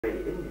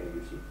already in there,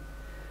 you see.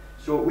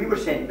 So we were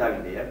sent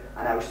down there,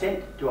 and I was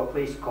sent to a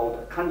place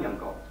called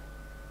Kanyangong.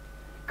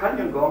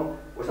 Kanyangong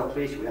was a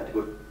place we had to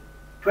go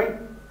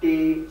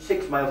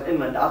 26 miles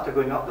inland after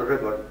going up the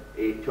river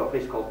to a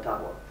place called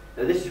Tawa.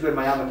 Now this is where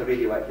my amateur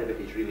radio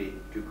activities really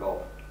took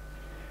off.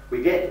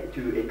 We get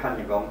to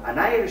Kanyangong,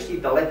 and I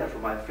received a letter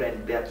from my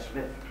friend Bert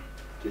Smith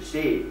to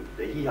say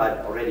that he had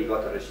already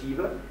got a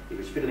receiver, he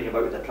was fiddling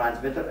about with a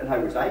transmitter, and how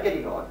was I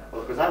getting on?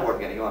 Well, because I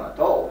wasn't getting on at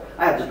all.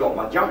 I had just got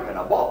my junk in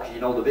a box,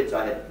 you know, the bits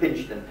I had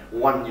pinched and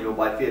won, you know,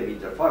 by fair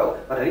means or foul,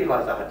 but I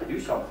realised I had to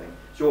do something.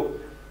 So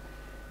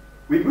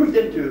we moved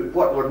into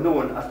what were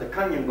known as the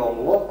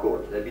Kanyangong Law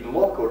Courts. There had been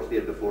law courts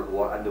there before the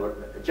war, and there were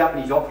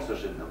Japanese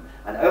officers in them.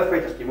 And our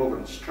fighters came over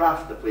and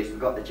strafed the place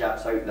and got the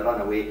Japs out and they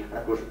ran away, and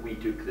of course we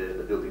took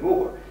the building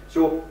over.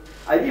 So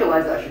I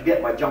realised that I should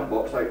get my junk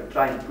box out and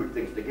try and put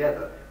things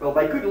together. Well,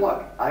 by good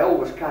luck, I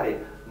always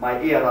carried my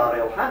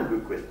ARRL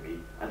handbook with me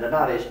and an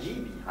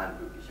RSGB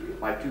handbook, you see,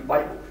 my two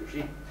Bibles,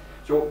 you see.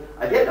 So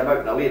I get them out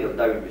and I lay them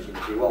down, you see,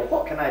 and say, well,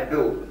 what can I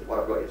build with what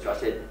I've got here? So I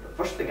said, the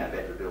first thing I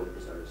better build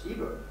is a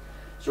receiver.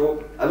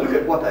 So I look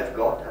at what I've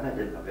got, and I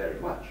didn't have very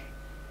much.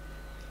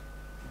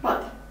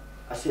 But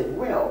I said,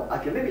 well, I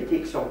can maybe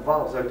take some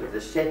valves out of the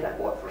set I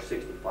bought for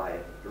 65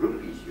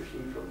 rupees, you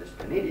see, from this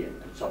Canadian,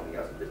 and something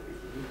else in this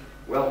piece.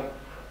 Well,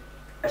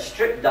 I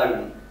stripped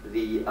down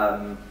the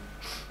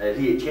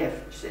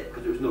VHF set,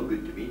 because it was no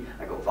good to me.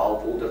 I got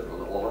valve holders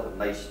and all of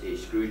nice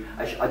screws.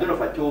 I don't know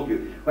if I told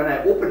you, when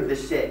I opened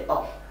this set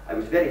up, I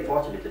was very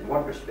fortunate in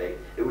one respect.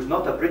 It was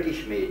not a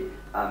British-made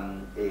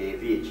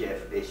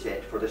VHF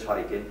set for this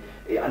Hurricane.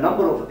 A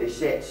number of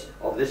sets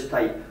of this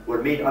type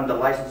were made under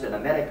license in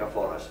America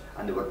for us,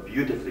 and they were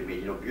beautifully made,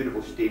 you know,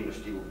 beautiful stainless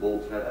steel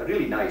bolts,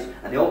 really nice,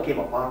 and they all came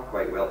apart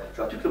quite well.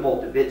 So I took them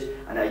all to bits,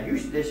 and I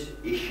used this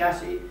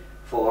chassis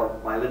for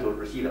my little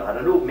receiver. I had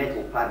an old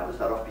metal panel,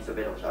 just a rough piece of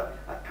metal, which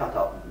I cut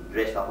up and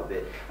dressed up a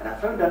bit, and I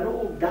found an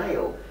old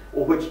dial,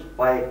 which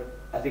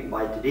I think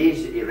by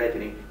today's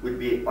reckoning would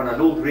be on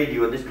an old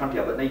radio in this country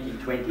about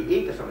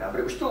 1928 or something, but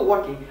it was still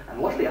working,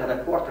 and luckily I had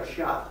a quarter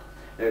shaft.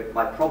 Now,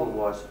 my problem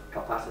was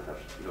capacitors,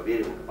 you know,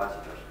 variable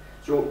capacitors.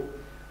 So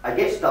I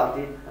get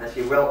started and I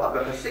say, well, I've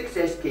got a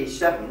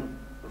 6SK7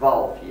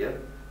 valve here,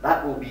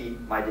 that will be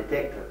my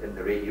detector in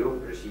the radio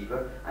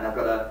receiver, and I've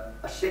got a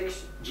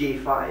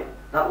 6J5,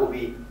 that will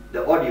be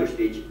the audio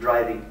stage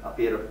driving a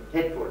pair of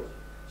headphones.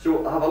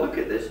 So I have a look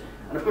at this,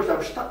 and of course I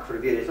was stuck for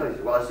various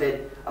reasons. Well, I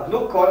said, I've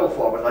no coil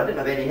formers, I didn't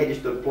have any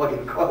Hedgestone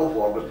plug-in coil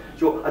formers,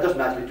 so I just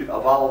naturally took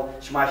a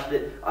valve, smashed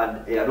it,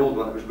 and an old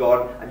one that was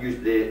gone, and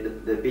used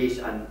the base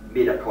and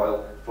made a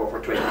coil for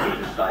 20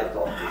 meters, I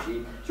thought, you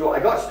see. So I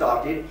got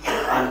started,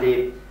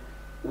 and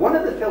one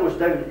of the fellows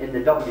down in the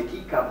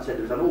WT camp said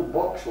there was an old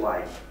box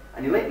lying,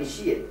 and he let me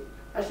see it.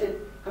 I said,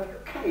 have you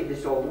carried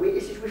this all the way? He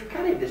says, we've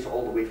carried this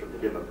all the way from the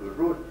Dimapur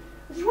Road.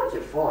 I said, what's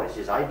it for? He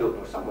says, I don't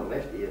know, someone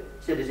left it here.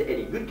 He said, is it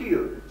any good to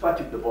you? So I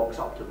took the box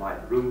up to my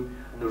room,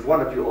 and there was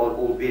one or two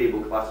old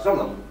variable capacitors, some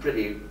of them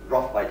pretty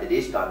rough by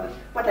today's standards,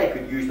 but I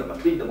could use them. I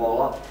cleaned them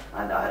all up,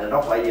 and I had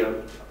enough idea,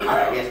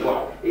 I guess,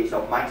 what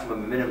some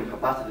maximum and minimum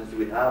capacitance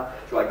we'd have.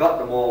 So I got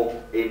them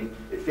all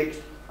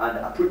fixed, and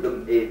I put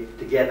them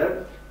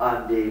together,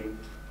 and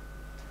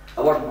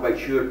I wasn't quite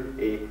sure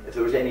if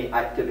there was any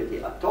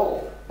activity at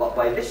all. But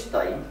by this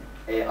time,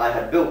 I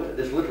had built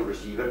this little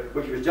receiver,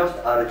 which was just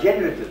a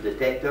regenerative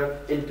detector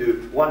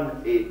into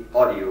one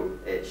audio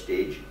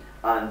stage,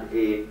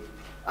 and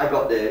I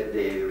got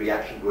the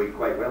reaction going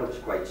quite well. It was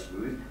quite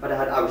smooth, but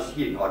I was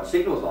hearing odd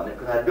signals on it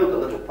because I had built a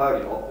little power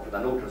unit with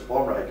an old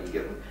transformer I had been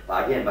given,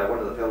 by one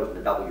of the fellows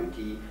in the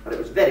WT. But it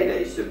was very,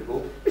 very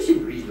simple. It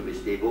seemed reasonably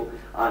stable,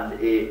 and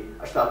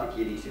I started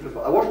hearing signals.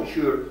 But I wasn't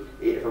sure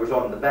if I was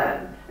on the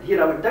band. And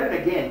here I went down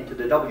again to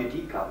the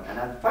WT camp, and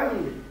I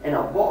found in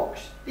a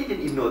box, they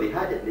didn't even know they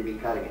had it, and they'd been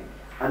carrying it,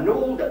 an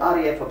old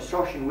RAF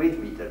absorption wave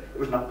meter. It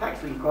was an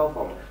Paxlin coil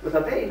former with a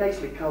very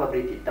nicely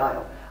calibrated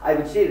dial. I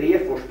would say the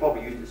Air Force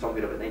probably used it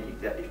somewhere about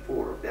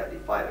 1934 or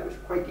 35. It was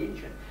quite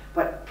ancient,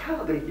 but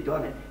calibrated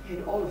on it, it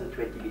had all of the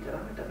 20-meter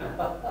amateur.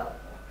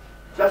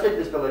 So I said to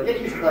this fellow, "Get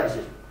used to that." He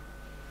says,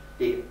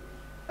 "Take it."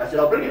 I said,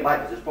 "I'll bring it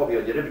back because it's probably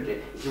on your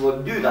inventory." He said,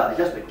 "Well, do that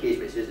just in case."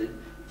 But he says,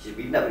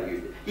 "We've never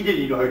used it." He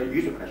didn't even know how to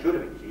use it when I showed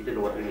him it. He didn't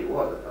know what it really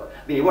was.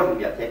 I mean, he wasn't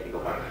really a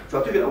technical man. So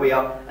I took it away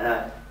up,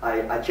 and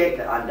I checked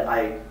it, and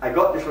I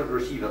got this little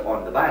receiver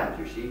on the band,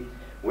 you see.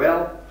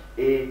 Well,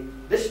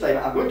 this time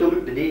I'm going to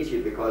look the dates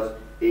here because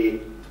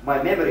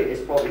my memory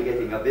is probably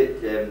getting a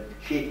bit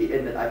shaky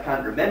in that I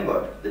can't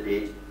remember the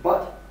dates,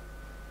 but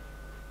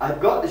I've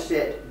got the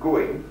set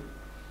going,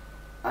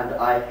 and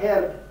I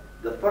heard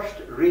the first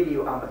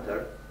radio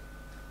amateur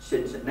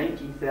since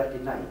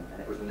 1939,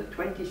 and it was on the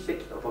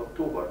 26th of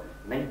October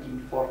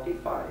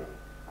 1945,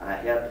 and I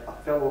heard a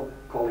fellow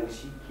calling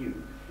CQ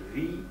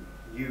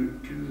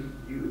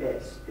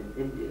VU2US in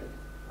India,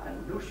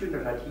 and no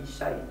sooner had he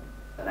signed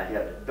than I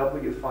heard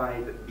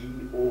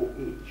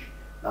W5BOH.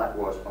 That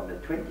was on the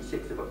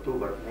 26th of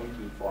October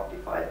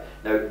 1945.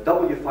 Now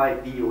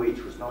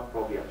W5BOH was not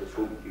probably at its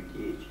home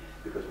QTH.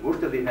 because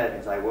most of the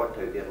Americans I worked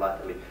out there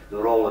latterly, they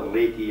were all in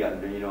Leyte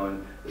and, you know,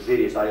 in the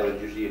various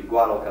islands, you see, in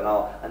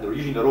Guadalcanal, and they were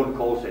using their own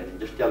call centre and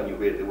just telling you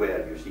where they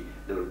were, you see.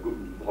 They were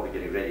probably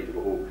getting ready to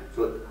go home.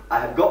 So I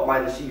had got my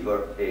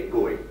receiver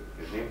going,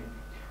 you see.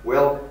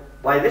 Well,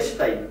 by this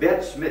time,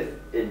 Bert Smith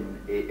in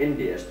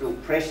India is still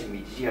pressing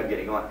me to see how I'm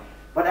getting on.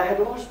 But I had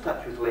lost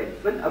touch with Len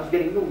Flint. I was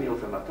getting no mail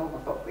from him at all.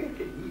 I thought, where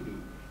can he be?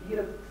 He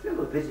had a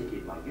fellow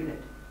visited my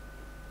unit.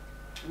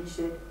 And he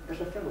said,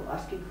 there's a fellow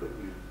asking for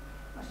you.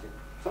 I said,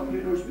 somebody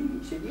who knows me?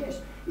 He said,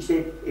 yes. He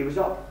said, he was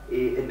up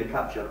in the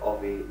capture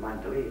of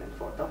Mandalay and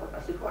Fort Dufford.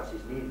 I said, what's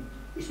his name?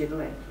 He said,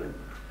 Len Flint.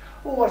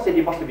 Oh, I said,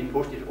 he must have been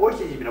posted. Oh, he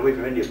says he's been away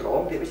from India for a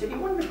long time. I said, he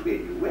wonders where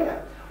you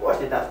were. Oh, I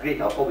said, that's great.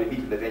 I'll probably meet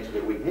him eventually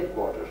at Wing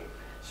headquarters.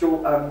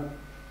 So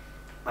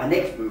my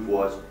next move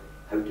was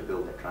how to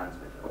build a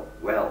transmitter.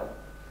 Well,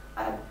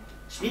 I had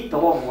sneaked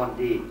along one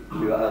day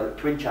to a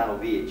twin channel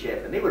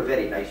VHF, and they were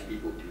very nice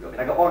people too. I mean,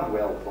 I got on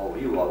well with all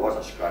of you. I was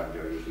a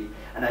scrounger, you see.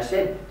 And I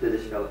said to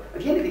this fellow,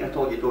 have you anything at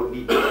all you don't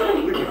need? What are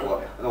you looking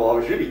for? No, I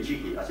was really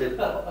cheeky. I said,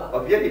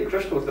 have you any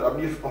crystals that are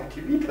near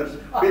 40 metres?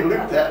 He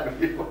looked at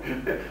me.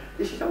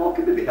 He said, oh, I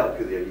can maybe help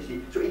you there, you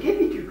see. So he gave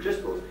me 2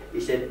 crystals. He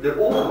said, they're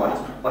old ones,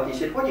 but he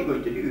said, what are you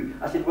going to do?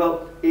 I said,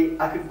 well,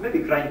 I could maybe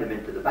grind them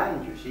into the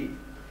band, you see.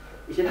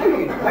 He said, how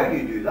do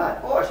you do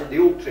that? Oh, I said, the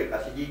old trick.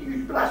 I said, you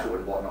use brasso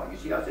and whatnot, you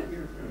see. I said,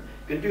 you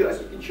can do it. I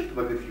said, you can shift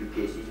them a good few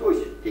cases. Oh, he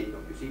said, take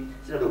them, you see. He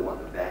said, I don't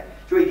want them back.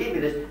 So he gave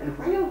me this, and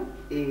while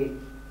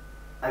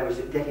I was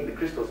getting the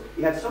crystals,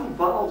 he had some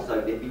valves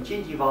out. They'd been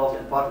changing valves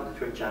in part of the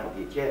twin channel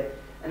VHF.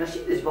 And I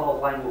see this valve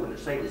lying over on the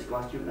side of this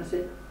glass tube, and I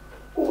said,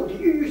 oh, do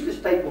you use this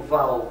type of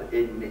valve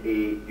in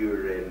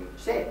your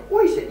set?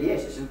 Oh, he said,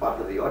 yes, it's in part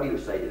of the audio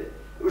side of it.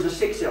 It was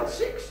a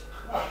 6L6.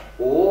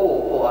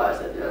 Oh, I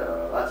said,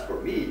 that's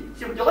for me. He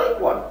said, would you like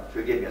one?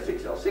 So he gave me a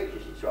 6L6, you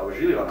see. So I was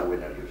really on a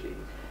winner, you see.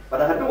 But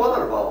I had no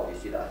other valve, you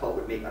see, that I thought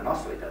would make an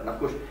oscillator. And of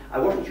course, I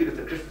wasn't sure if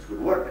the crystals would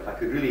work, if I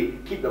could really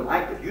keep them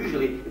active.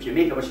 Usually, if you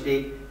make a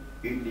mistake,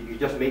 you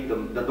just make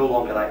them, they're no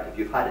longer active.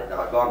 You've had it, they're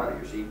a goner,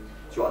 you see.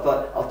 So I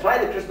thought, I'll try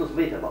the crystals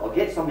later, but I'll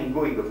get something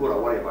going before I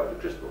worry about the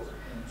crystals.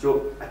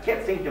 So I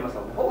kept thinking to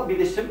myself, what would be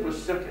the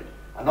simplest circuit?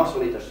 An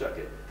oscillator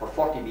circuit for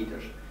 40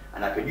 meters.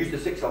 And I could use the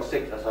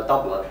 6L6 as a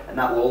doubler, and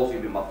that will also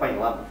be my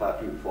final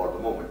amplifier too for the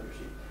moment, you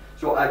see.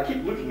 So I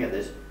keep looking at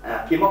this, and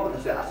I came up with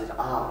this, I said,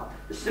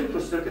 the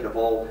simplest circuit of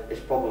all is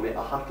probably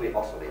a Hartley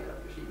oscillator,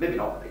 you see. Maybe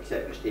not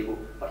exceptionally stable,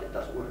 but it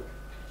does work.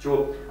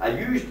 So I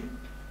used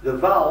the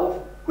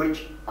valve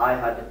which I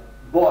had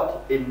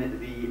bought in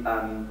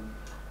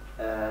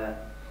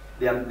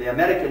the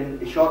American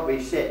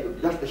shortwave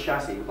set, just the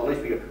chassis with a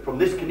loudspeaker, from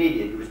this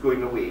Canadian who was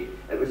going away.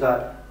 It was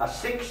a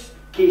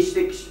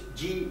 6K6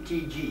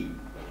 GTG.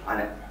 And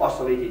it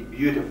oscillated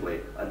beautifully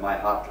on my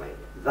Hartley.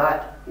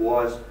 That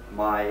was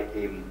my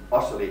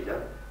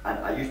oscillator, and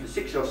I used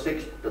the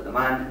 6L6 that the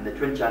man in the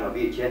twin channel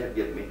VHF had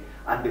given me,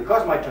 and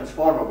because my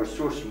transformer was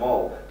so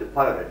small to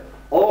power it,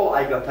 all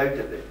I got out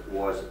of it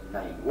was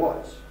 9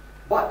 watts.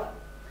 But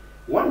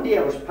one day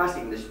I was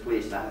passing this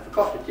place, and I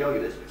forgot to tell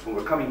you this, when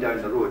we're coming down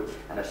the road,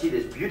 and I see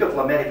this beautiful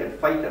American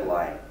fighter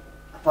line,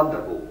 a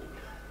Thunderbolt.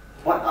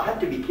 But I had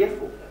to be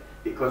careful,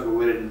 because we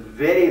were in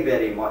very,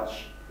 very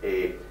much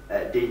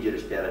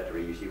dangerous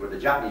territory, you see, where the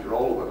Japanese were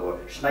all over, there were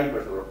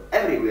snipers, they were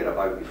everywhere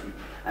about, you see,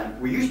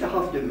 and we used to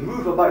have to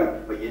move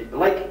about, but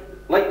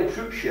like the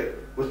troop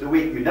ship with the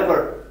weight, you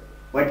never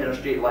went in a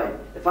straight line.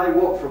 If I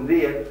walked from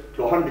there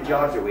to 100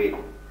 yards away,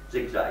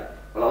 zigzag.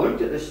 Well, I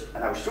looked at this,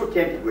 and I was so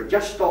tempted, we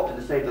just stopped at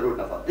the side of the road,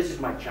 and I thought, this is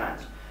my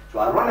chance. So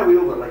I ran away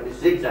over like this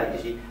zigzag,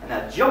 you see, and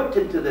I jumped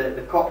into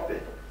the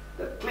cockpit.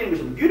 The plane was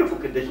in beautiful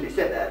condition,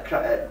 except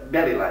that it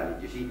belly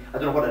landed, you see. I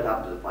don't know what had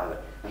happened to the pilot.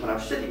 And when I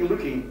was sitting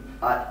looking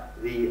at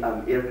the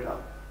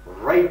aircraft,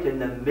 right in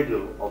the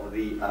middle of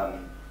the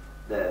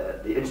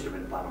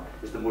instrument panel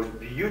is the most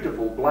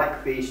beautiful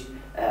black-faced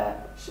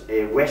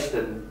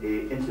Western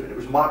instrument. It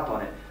was marked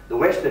on it, the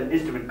Western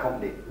Instrument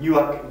Company,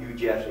 Newark, New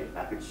Jersey.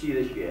 I could see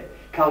this yet.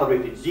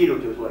 Calibrated 0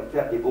 to like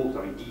 30 volts,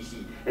 I mean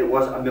DC. It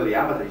was a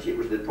milliammeter, you see. It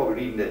was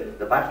probably reading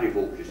the battery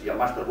volts, you see, a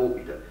master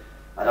voltmeter.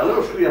 And a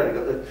little screw, I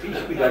got the 3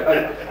 screws out,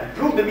 and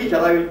drove the meter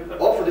out,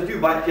 off of the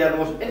 2 back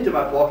terminals, into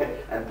my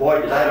pocket, and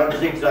boy, did I run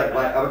zigzag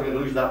black. I was going to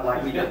lose that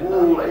black meter.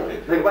 Whoa,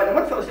 and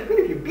one fellow said,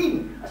 where have you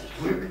been? I said,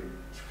 look. He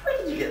said, where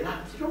did you get that?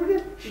 I said, over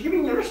there. She said, you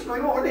mean your wrist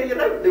going over there?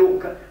 You're out. They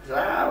won't cut. I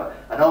said,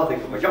 another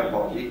thing from my jump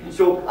box.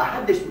 So I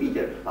had this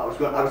meter. I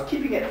was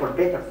keeping it for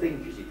better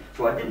things, you see.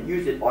 So I didn't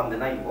use it on the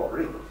 9-watt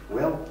rig.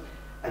 Well,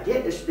 I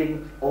get this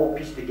thing all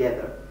pieced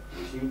together,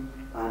 you see.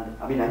 And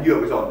I mean, I knew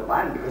it was on the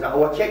band because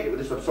I checked it with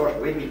this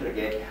absorption wave meter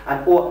again.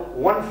 And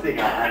one thing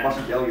I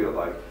must tell you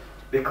about,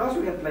 because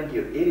we have plenty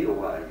of aerial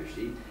wire, you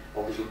see,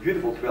 of this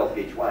beautiful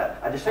 12-gauge wire,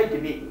 I decided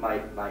to make my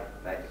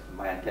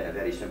antenna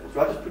very simple.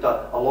 So I just put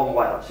a long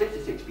wire on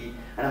 66 feet,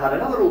 and I had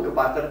another old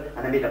capacitor,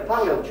 and I made a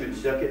parallel tuned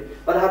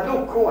circuit, but I had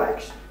no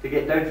coax to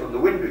get down from the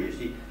window, you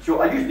see.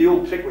 So I used the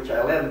old trick which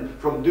I learned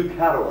from Duke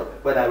Harrower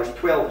when I was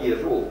 12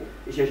 years old.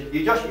 He says,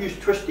 you just use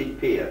twisted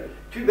pair.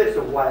 2 bits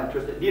of wire and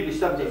twist it, nearly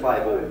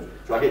 75 ohms.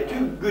 So I get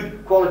 2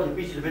 good quality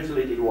pieces of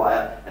insulated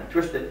wire and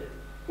twist it,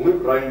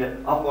 loop round it,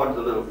 up onto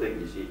the little thing,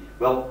 you see.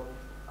 Well,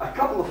 a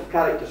couple of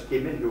characters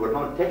came in who were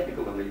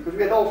non-technical than me, because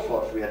we had all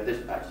sorts, we had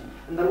dispatching,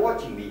 and they're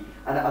watching me,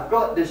 and I've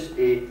got this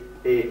a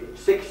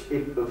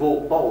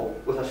 6-volt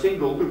bulb with a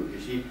single loop, you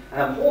see,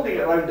 and I'm holding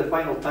it around the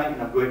final tank,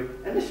 and I'm going,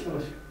 and this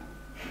fellow's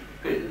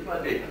I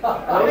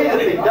lay the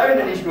thing down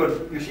and he's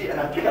going, you see, and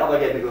I took it up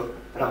again and go,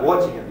 and I'm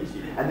watching him, you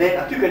see. And then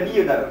I took a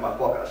neon out of my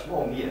pocket, a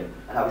small neon,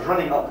 and I was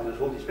running up to this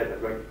voltage spreader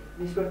going,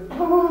 and he's going,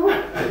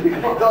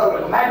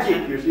 oh,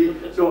 magic, you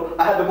see. So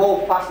I had them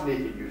all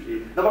fascinated, you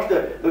see. There must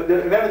have,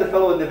 remember the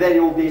fellow in the very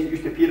old days that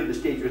used to appear on the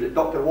stage, was it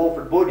Dr.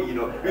 Walford Bodie, you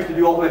know, who used to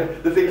do all the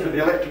things with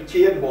the electric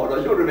chair board,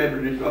 I don't remember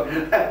it, you know.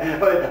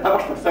 I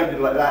must have sounded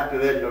like that to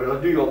them, you know, I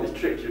was doing all these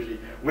tricks, you see.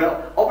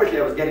 Well, obviously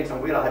I was getting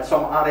somewhere, I had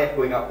some RF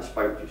going up the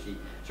spout, you see.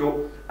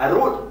 So I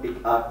wrote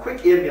a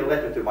quick airmail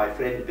letter to my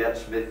friend Bert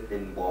Smith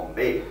in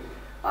Bombay,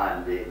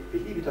 and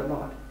believe it or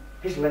not,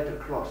 his letter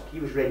crossed, he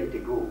was ready to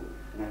go.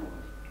 And I was,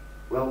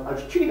 well, I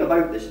was tuning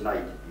about this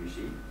night, you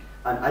see,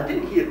 and I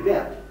didn't hear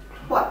Bert,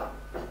 but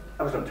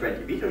I was on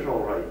 20 metres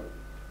all right.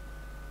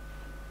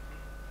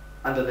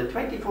 And on the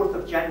 24th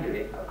of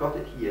January, I've got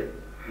it here,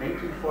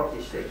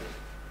 1946,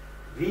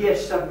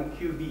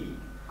 VS7QB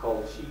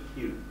called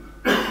CQ.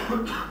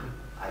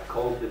 I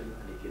called him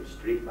and he came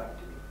straight back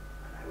to me.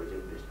 I was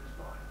in business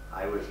for him.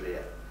 I was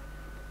there.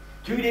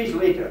 2 days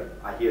later,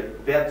 I hear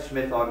Bert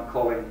Smith on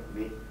calling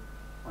me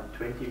on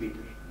 20 metres,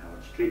 and I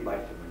went straight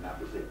back to him, and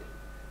that was it.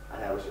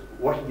 And I was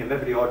watching him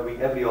every odd week,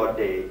 every odd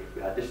day.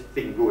 We had this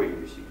thing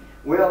going, you see.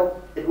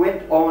 Well, it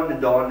went on,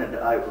 and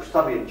I was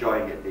thoroughly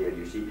enjoying it there,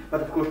 you see.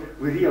 But of course,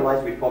 we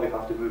realised we'd probably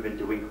have to move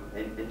into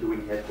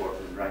wing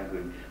headquarters in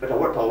Rangoon. But I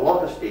worked a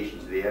lot of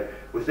stations there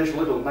with this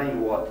little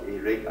 9-watt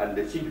rig, and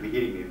they seemed to be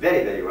hearing me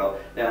very, very well.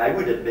 Now, I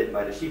would admit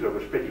my receiver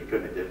was pretty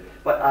primitive,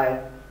 but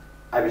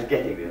I was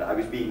getting there. I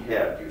was being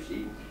heard, you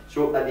see.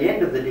 So at the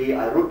end of the day,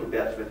 I wrote to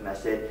Bert Smith and I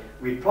said,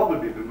 we'd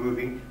probably be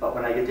moving, but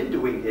when I get into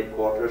wing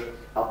headquarters,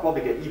 I'll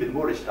probably get even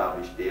more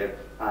established there,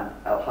 and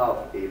I'll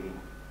have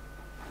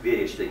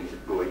various things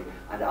going,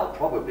 and I'll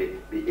probably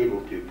be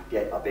able to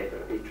get a better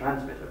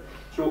transmitter.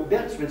 So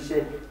Bert Smith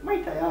said,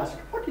 might I ask,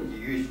 what did you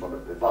use for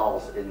the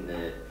valves in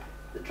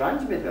the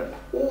transmitter?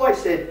 Oh, I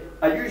said,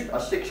 I used a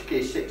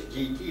 6K6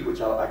 GT,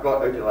 which I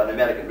got out of an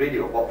American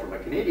radio bought from a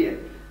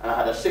Canadian, and I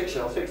had a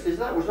 6L6. Says,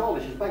 that was all.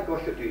 He says, by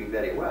gosh, you're doing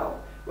very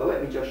well. Well,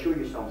 let me just show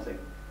you something.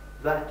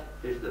 That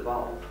is the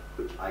valve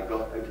which I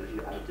got out of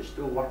the, and it is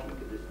still working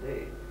to this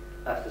day.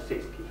 That's the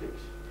 6K6.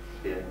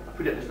 Yeah, I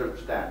put it in this little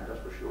stand, that's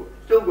for sure.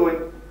 Still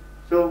going,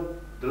 still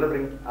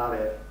delivering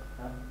RF.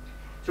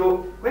 So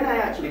when I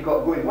actually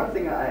got going, one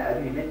thing I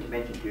really meant to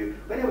mention to you,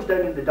 when I was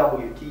down in the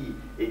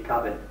WT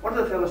cabin, one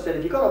of the fellows said,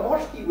 have you got a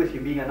Morse key with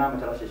you being an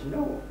amateur? I says,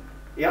 no.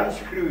 He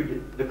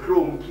unscrewed the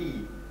chrome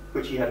key,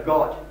 which he had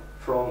got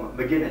from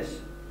McGuinness.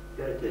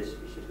 There it is.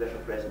 He says, there's a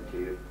present to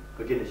you.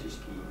 McGuinness's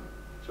key.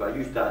 So I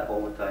used that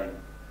all the time.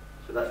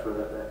 So that's where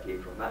that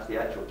came from. That's the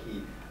actual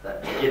key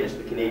that McGuinness,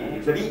 the Canadian, it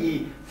was a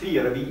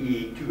VE3 or a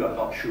VE2, I'm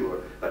not sure,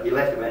 but he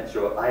left it in,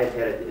 so I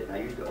inherited it and I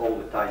used it all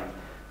the time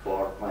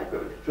for my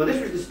equipment. So this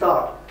was the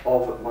start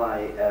of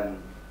my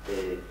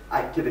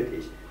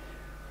activities.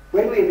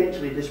 When we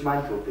eventually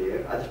dismantled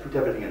there, I just put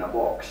everything in a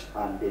box,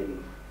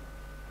 and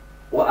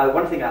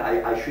one thing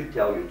I should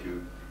tell you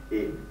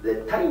too,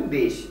 the time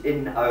base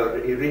in our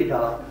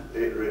radar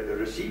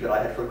receiver,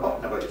 I had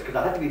forgotten about it because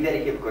I had to be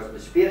very careful because the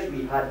spares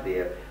we had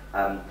there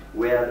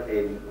were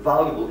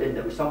valuable in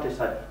that we sometimes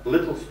had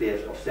little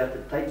spares of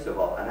certain types of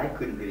valve, and I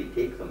couldn't really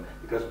take them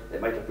because it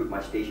might have put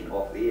my station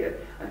off the air.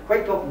 And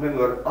quite often when we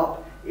were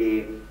up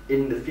in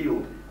the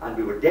field and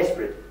we were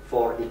desperate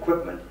for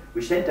equipment,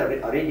 we sent a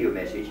radio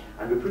message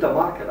and we put a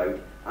marker out,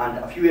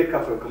 and a few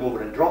aircraft would come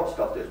over and drop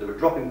stuff to us. They were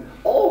dropping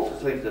all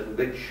sorts of things, different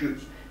big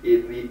chutes.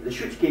 The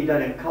chutes came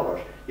down in colours.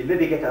 You'd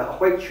maybe get a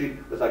white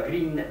chute with a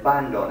green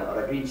band on it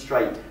or a green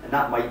stripe, and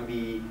that might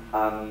be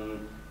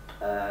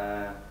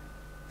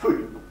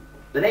food.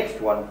 The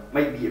next one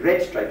might be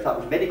red stripes, that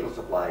was medical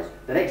supplies.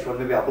 The next one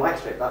maybe a black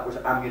stripe, that was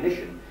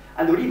ammunition.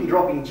 And they were even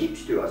dropping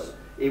jeeps to us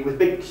with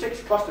big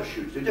 6 cluster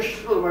chutes. They just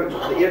throw them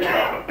out of the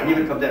aircraft and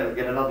even come down and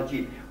get another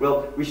jeep.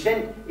 Well, we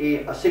sent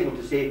a signal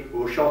to say we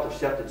were short of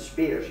certain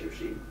spares, you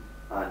see.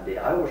 And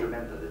I always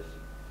remember this.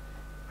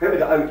 When we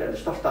got out and the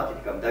stuff started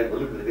to come down, we're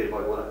looking at the very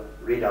bottom, well,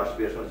 radar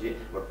spares,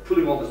 we're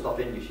pulling all the stuff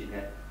in, you see,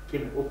 and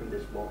came and opened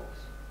this box.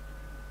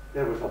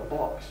 There was a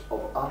box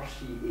of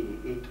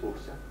RCA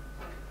 807.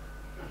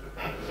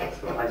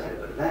 So I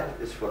said, that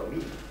is for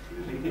me.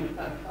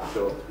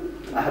 So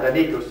I had an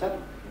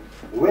 807.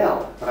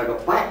 Well, when I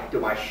got back to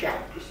my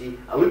shack, you see,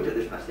 I looked at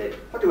this and I said,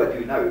 what do I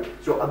do now?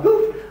 So I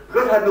built,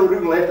 because I had no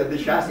room left in the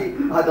chassis,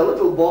 I had a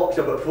little box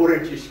about 4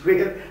 inches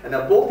square, and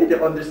I bolted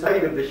it on the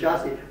side of the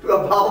chassis, put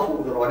a valve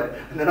holder on it,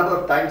 and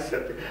another tank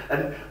circuit.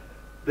 And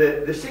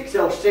the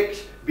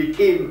 6L6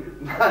 became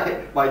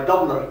my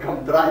doubler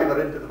come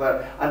driver into the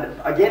fire.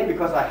 And again,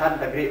 because I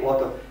hadn't a great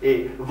lot of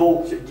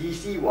volts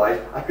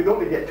DC-wise, I could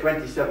only get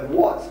 27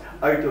 watts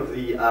out of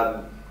the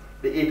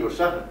the 8 or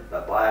 7,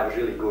 but boy, I was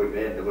really going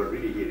then, they were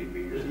really hearing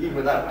me, you see, even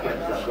with that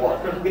twins and what.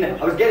 I mean,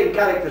 I was getting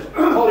characters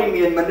calling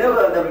me in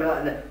Manila and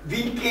everything, and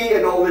VK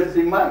and all this,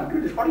 saying, my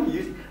goodness, what are you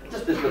using?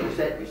 Just this little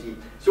set, you see.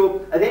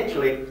 So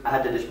eventually, I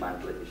had to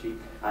dismantle it, you see,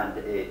 and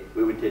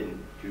we went in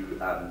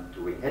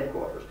to Wing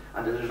Headquarters.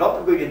 And as a result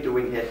of going into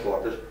Wing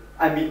Headquarters,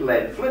 I meet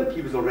Len Flint.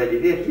 He was already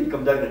there. He'd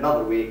come down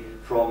another way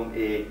from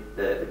the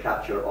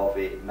capture of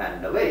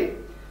Mandalay.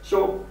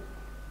 So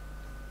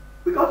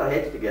we got our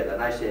heads together,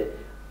 and I said,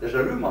 there's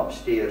a room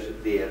upstairs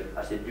there,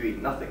 I said,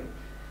 doing nothing.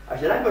 I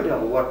said, I'm going to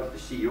have a word with the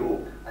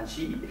CEO and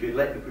see if you'd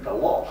let me put a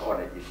lock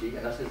on it, you see.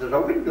 And I said, there's a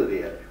window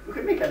there. We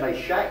could make a nice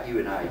shack, you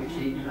and I, you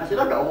see. And I said,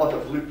 I've got a lot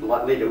of loot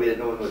laid away that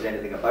no one knows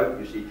anything about,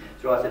 you see.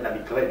 So I said, I'd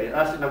be collecting it.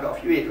 And I said, I've got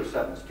a few 8 or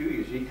 7s too,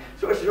 you see.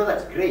 So I said, oh,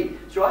 that's great.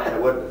 So I had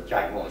a word with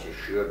Jack Moll. He said,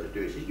 sure, to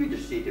do it. He said, you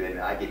just say to him,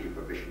 I give you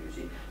permission, you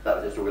see. That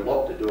was it. So we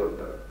locked the door,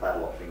 put a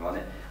padlock thing on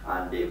it,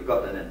 and we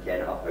got an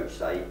antenna up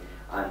outside.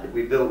 And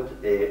we built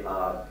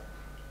a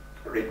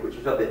rig which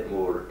is a bit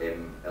more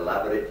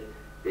elaborate.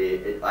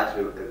 It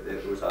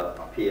was a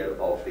pair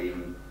of 8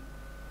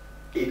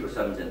 or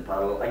 7s in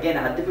parallel. Again,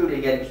 I had difficulty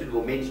getting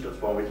suitable mainstruts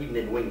for it, even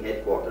in Wing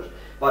Headquarters,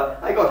 but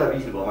I got a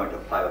reasonable amount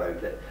of power out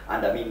of it,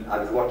 and I mean, I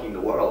was working the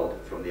world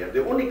from there.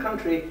 The only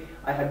country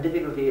I had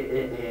difficulty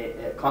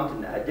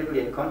continent, I had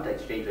difficulty in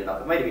contact, strangely enough,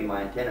 it might have been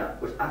my antenna,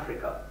 was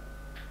Africa.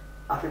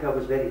 Africa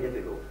was very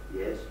difficult,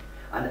 yes.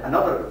 And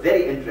another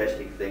very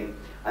interesting thing,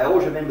 I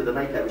always remember the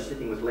night I was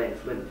sitting with Len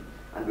Flint,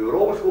 and we were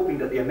always hoping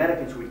that the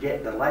Americans would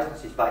get their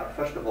licenses back,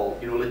 first of all,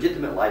 you know,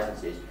 legitimate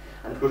licenses.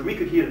 And of course we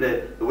could hear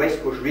the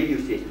West Coast radio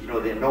stations, you know,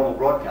 the normal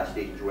broadcast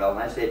stations well, and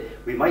I said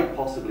we might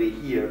possibly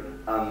hear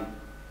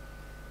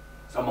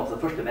some of the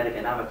first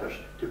American amateurs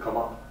to come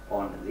up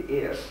on the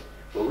air.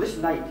 Well, this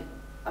night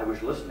I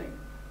was listening,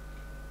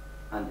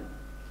 and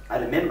I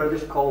remember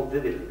this call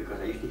vividly because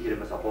I used to hear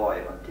him as a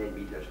boy on 10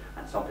 meters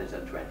and sometimes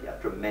on 20, a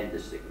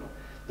tremendous signal.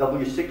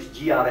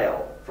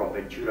 W6GRL from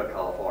Ventura,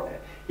 California.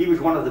 He was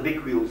one of the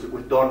big wheels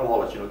with Don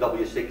Wallace, you know,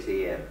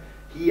 W6AM.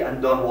 He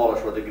and Don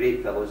Wallace were the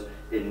great fellows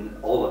in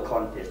all the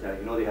contests. Now,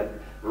 you know, they had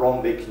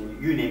rhombics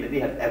and you name it, they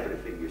had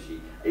everything, you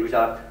see. He was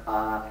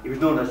he was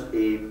known as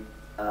a,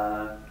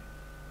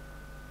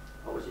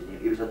 what was his name?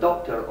 He was a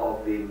doctor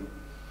of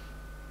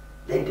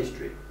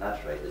dentistry,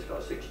 that's right, it's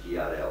got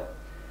 6GRL.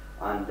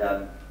 And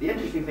the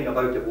interesting thing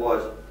about it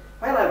was,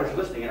 while I was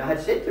listening, and I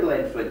had said to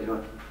Len Flint, you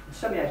know,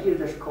 suddenly I hear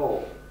this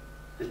call,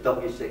 this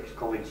W6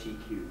 calling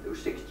CQ, it was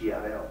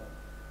 6GRL.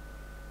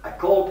 I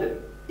called him,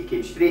 he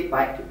came straight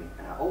back to me,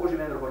 and I always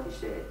remember what he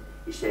said.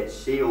 He said,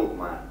 say old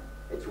man,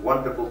 it's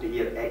wonderful to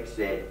hear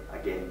XZ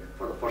again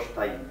for the first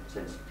time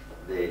since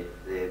the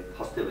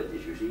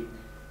hostilities, you see.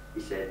 He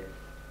said,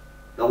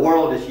 the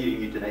world is hearing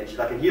you tonight. He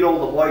said, I can hear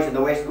all the boys in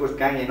the West Coast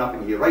ganging up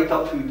in here, right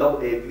up through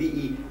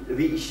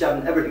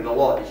VE7, everything, the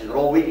lot. He said, they're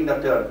all waiting their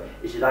turn.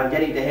 He said, I'm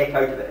getting the heck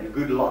out of it, and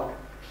good luck.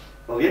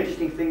 Well, the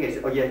interesting thing is,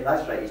 oh yeah,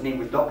 that's right, his name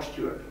was Doc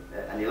Stewart,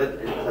 and he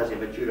lived in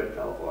Ventura,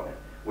 California.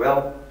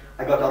 Well,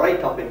 I got a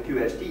write-up in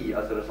QST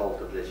as a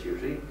result of this, you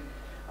see.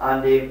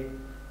 And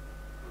in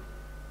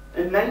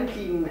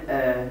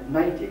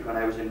 1990, when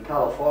I was in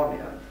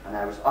California, and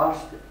I was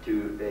asked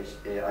to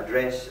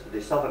address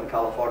the Southern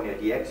California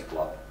DX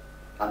Club,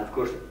 and of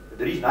course,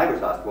 the reason I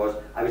was asked was,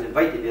 I was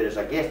invited there as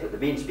a guest, but the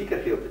main speaker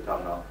failed to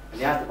turn up,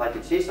 and they asked if I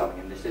could say something,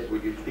 and they said,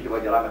 would you speak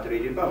about your amateur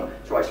radio in Burma?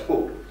 So I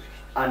spoke.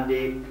 And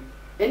in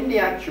the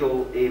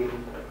actual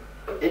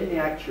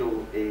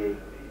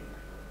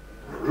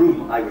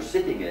room I was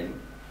sitting in,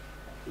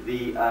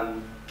 the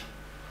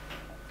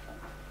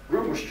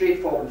room was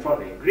straight forward in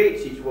front of me, great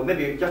seats, well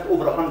maybe just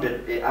over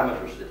 100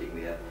 amateurs sitting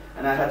there.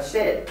 And I had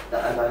said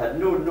that as I had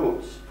no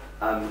notes,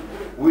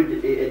 would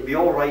it be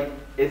all right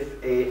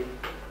if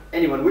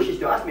anyone wishes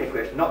to ask me a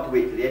question, not to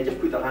wait to the end, just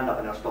put their hand up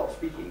and I'll stop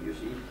speaking, you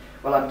see.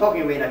 Well, I'm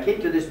talking away, and I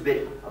came to this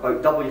bit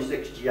about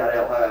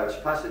W6GRL, how I was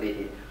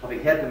fascinated,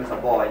 having heard him as a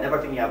boy, never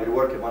thinking I would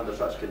work him under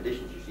such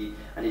conditions, you see.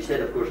 And he said,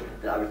 of course,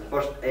 that I was the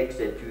first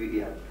XZ2 he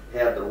had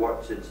heard or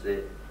worked since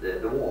the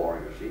war,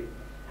 you see.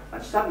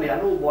 And suddenly, an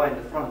old boy in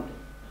the front,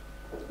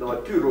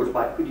 about 2 rows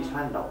back, put his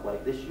hand up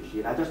like this, you see.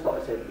 And I just thought,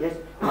 I said, yes.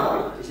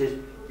 He says,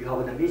 you have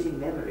an amazing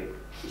memory.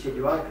 He said,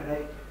 you are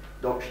correct.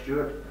 Doc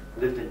Stewart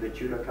lived in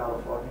Ventura,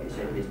 California. He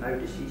said, he's now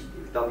deceased.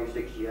 He was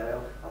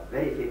W6GRL, a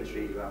very famous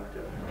radio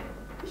amateur.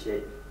 He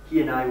said,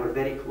 he and I were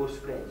very close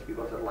friends. We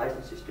got our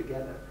licenses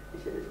together.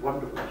 He said, it's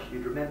wonderful,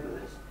 you'd remember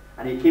this.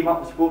 And he came up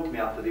and spoke to me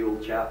after the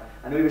old chap,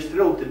 and he was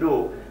thrilled to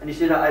know. And he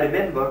said, I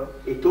remember,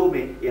 he told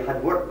me he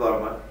had worked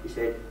Burma, he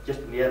said,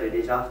 just in the early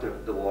days after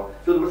the war.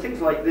 So there were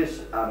things like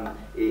this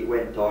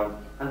went on.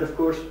 And of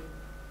course,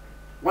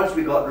 once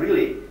we got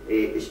really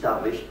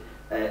established,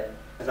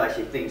 as I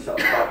say, things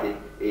sort of started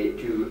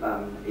to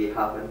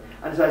happen.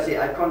 And as I say,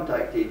 I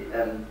contacted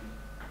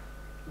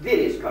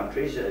various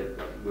countries.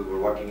 We were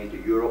working into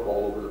Europe,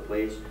 all over the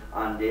place,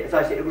 and as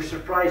I say, it was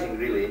surprising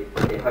really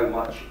how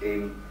much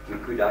we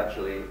could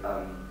actually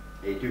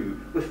do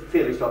with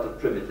fairly sort of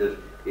primitive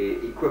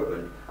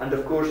equipment. And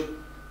of course,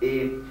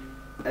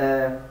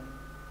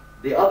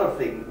 The other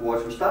thing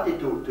was we started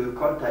to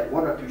contact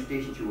one or two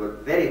stations who were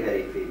very,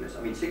 very famous.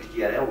 I mean,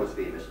 6GRL was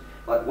famous,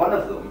 but one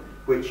of them,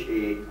 which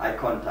I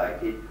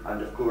contacted,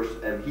 and of course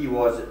he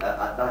was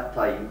at that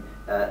time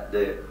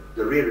the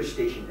rarest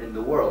station in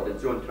the world in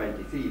Zone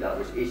 23, that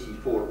was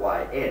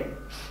AC4YN.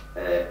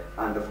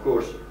 And of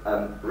course,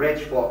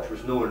 Reg Fox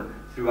was known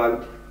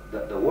throughout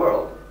the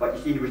world, but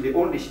you see, he was the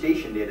only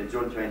station there in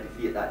Zone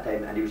 23 at that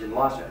time, and he was in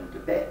Lhasa in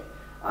Tibet.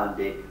 And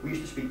we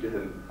used to speak to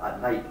him at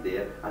night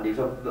there, and he was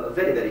a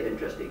very, very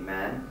interesting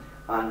man.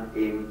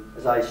 And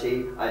as I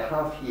say, I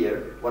have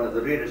here one of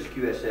the rarest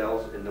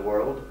QSLs in the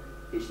world,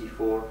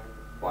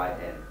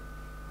 AC4YN,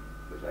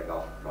 which I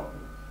got from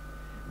him.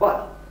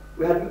 But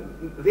we had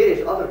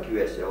various other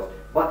QSLs,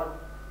 but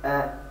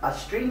a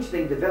strange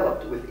thing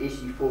developed with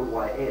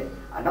AC4YN.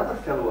 Another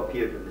fellow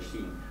appeared on the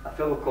scene, a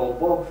fellow called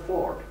Bob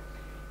Ford,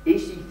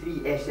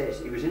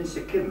 AC3SS. He was in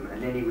Sikkim,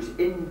 and then he was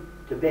in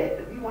Tibet,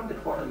 and we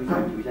wondered what he was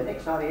doing. He was an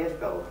ex-RAF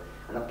fellow,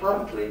 and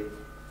apparently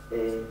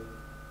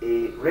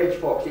Reg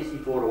Fox,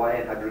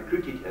 AC4YN, had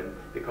recruited him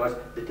because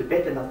the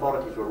Tibetan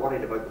authorities were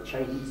worried about the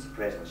Chinese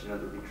presence, there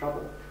would be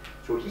trouble.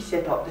 So he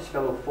set up, this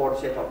fellow Ford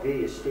set up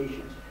various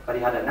stations, but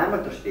he had an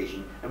amateur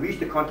station, and we used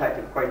to contact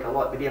him quite a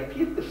lot, but he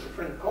appeared with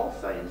different call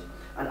signs,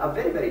 and a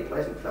very, very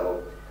pleasant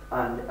fellow.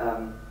 And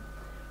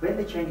when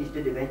the Chinese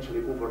did eventually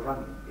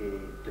overrun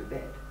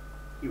Tibet,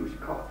 he was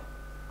caught,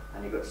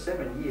 and he got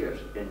 7 years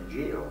in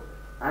jail,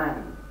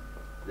 and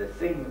the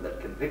thing that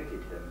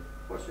convicted him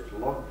was his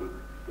logbook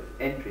with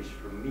entries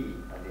from me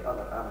and the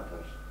other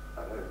amateurs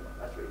around.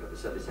 That's what he got.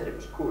 They said it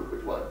was code,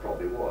 which well, it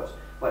probably was.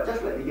 But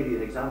just let me give you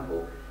an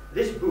example.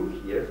 This book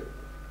here,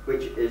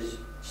 which is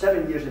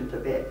 7 Years in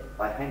Tibet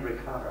by Heinrich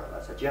Harrer,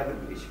 that's a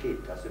German who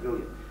escaped, a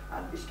civilian,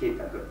 and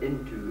escaped and got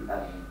into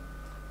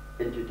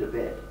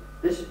Tibet.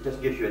 This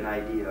just gives you an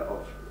idea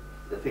of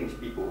the things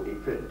people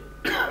print.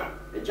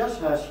 It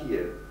just has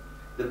here,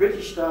 the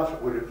British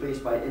staff were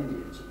replaced by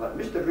Indians, but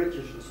Mr.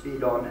 Richardson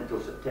stayed on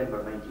until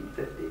September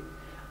 1950.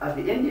 As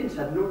the Indians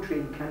had no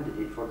trained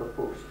candidate for the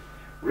post,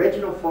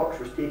 Reginald Fox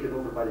was taken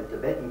over by the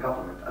Tibetan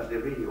government as their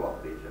radio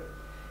operator.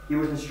 He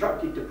was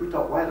instructed to put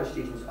up wireless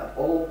stations at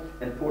all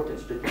important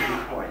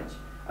strategic points,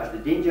 as the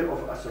danger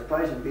of a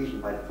surprise invasion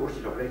by the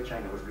forces of Red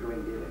China was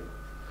growing daily.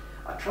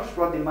 A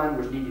trustworthy man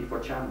was needed for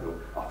Chamdo,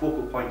 a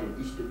focal point in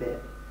East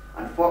Tibet,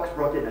 and Fox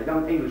brought in a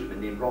young Englishman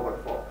named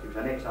Robert Fox. He was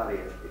an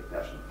ex-RAF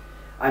person.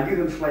 I knew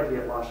him slightly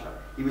at Lhasa.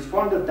 He was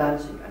fond of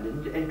dancing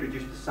and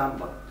introduced the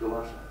samba to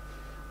Lhasa.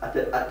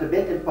 At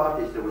Tibetan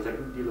parties there was a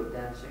good deal of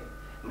dancing.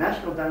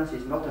 National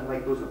dances, not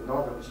unlike those of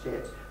northern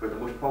states, were the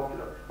most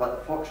popular, but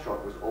the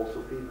foxtrot was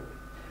also favoured,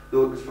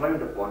 though it was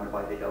frowned upon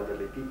by the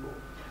elderly people.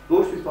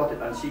 Those who thought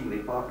it unseemly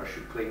partners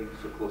should cling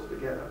so close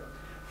together.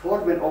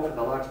 Ford went off with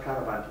a large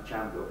caravan to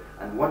Chamdo,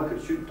 and one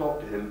could soon talk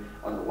to him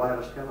on the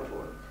wireless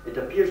telephone. It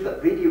appears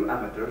that radio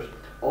amateurs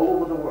all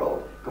over the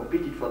world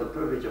competed for the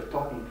privilege of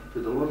talking to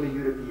the lonely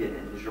European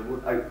in his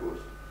remote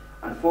outpost.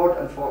 And Ford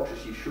and Fox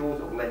received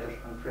shows of letters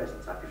and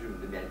presents, I presume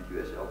the men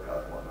QSL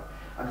card warmer.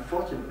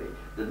 Unfortunately,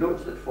 the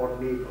notes that Ford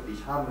made of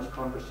these harmless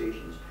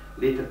conversations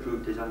later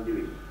proved his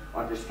undoing.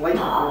 On his flight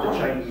before the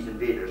Chinese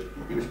invaders,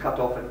 he was cut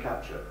off and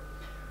captured.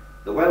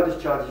 The wildest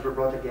charges were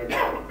brought against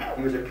him.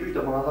 He was accused,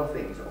 among other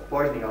things, of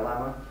poisoning a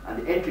lama, and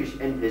the entries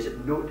in his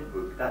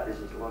notebook, that is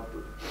his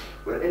logbook,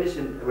 where this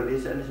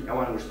innocent young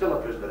man was still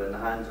a prisoner in the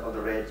hands of the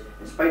Reds,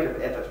 in spite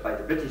of efforts by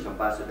the British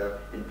ambassador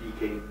in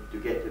Peking to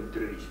get him to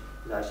release.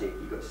 As I say,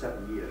 he got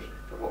 7 years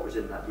for what was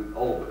in that book,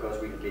 all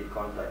because we had made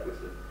contact with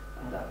him,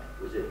 and that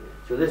was it.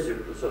 So this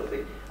is the sort of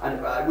thing.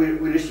 And we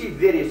received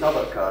various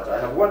other cards. I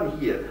have one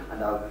here,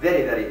 and a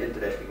very, very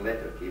interesting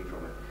letter came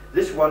from it.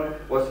 This one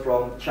was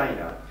from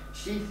China.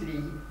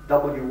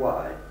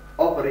 C3WY,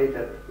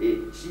 operator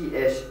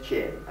CS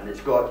Chen, and it's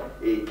got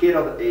care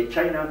of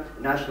China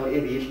National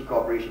Aviation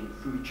Corporation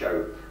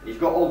Fuzhou. And he's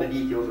got all the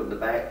details on the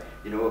back,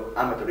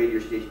 amateur radio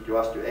station to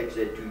us, to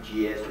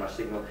XZ2GS, my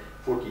signal,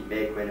 14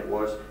 meg when it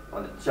was,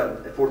 on the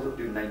 4th of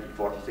June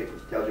 1946,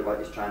 which tells you about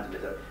his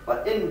transmitter.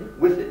 But in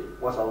with it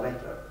was a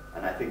letter,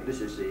 and I think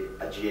this is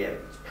a gem,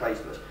 it's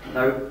priceless.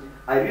 Now,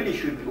 I really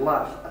should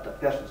laugh at a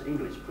person's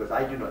English, because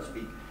I do not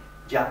speak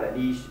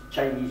Japanese,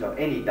 Chinese, or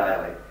any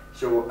dialect.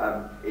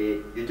 So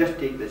you just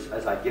take this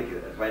as I give you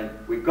it. And when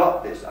we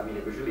got this, I mean,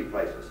 it was really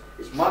priceless.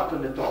 It's marked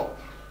on the top,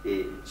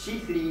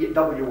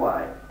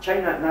 C3WY,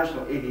 China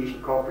National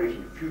Aviation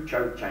Corporation,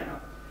 Fuzhou, China,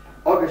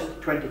 August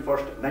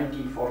 21st,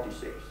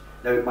 1946.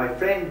 Now, my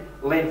friend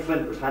Len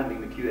Flint was handling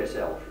the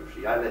QSL, you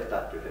see. I left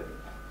that to him.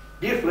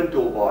 Dear Flint,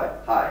 old boy,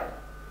 hi.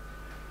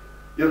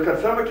 Your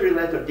confirmatory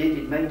letter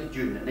dated 9th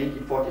June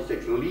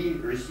 1946,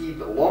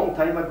 received a long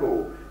time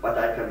ago, but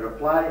I can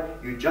reply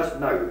you just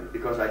now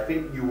because I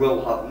think you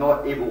will have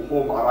not able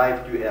home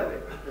arrived too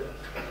early.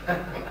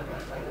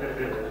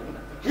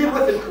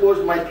 Herewith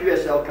enclosed my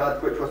QSL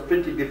card, which was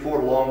printed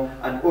before long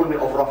and only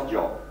of rough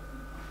job.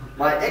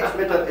 My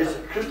X-mitter is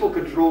crystal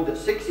controlled at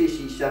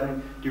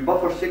 6AC7 to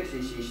buffer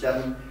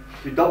 6AC7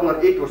 to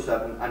doubler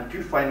 807 and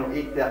two final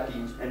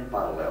 813s in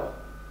parallel.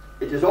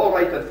 It is all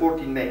right at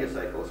 14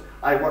 megacycles.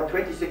 I worked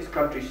 26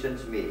 countries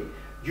since May.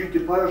 Due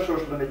to power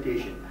source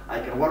limitation, I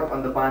can work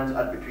on the bands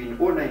at between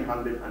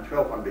 0900 and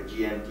 1200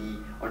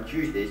 GMT on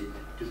Tuesdays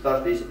to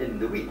Thursdays in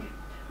the week.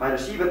 My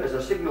receiver is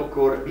a Signal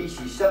Core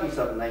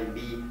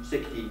BC779B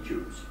 16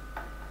 tubes.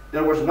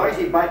 There was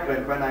noisy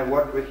background when I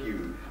worked with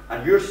you,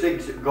 and your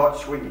SIGs got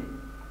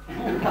swinging.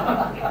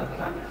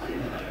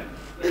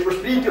 It was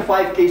 3 to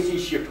 5 kc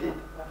shifted.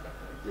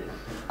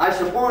 I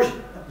suppose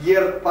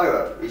year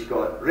power is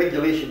got.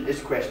 Regulation is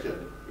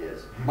questioned.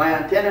 Yes. My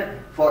antenna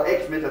for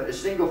X-meter is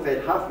single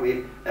fed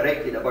half-wave,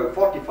 erected about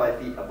 45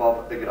 feet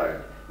above the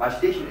ground. My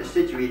station is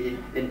situated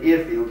in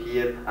airfield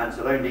here and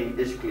surrounding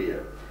is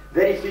clear.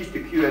 Very pleased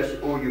to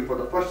QSO you for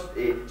the first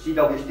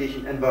CW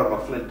station in Burma,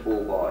 Flint,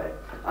 oh boy.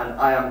 And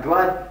I am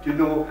glad to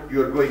know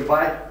you are going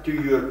back to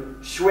your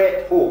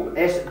sweat home,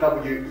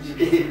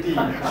 S-W-E-A-T,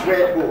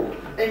 sweat home,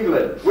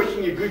 England.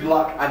 Wishing you good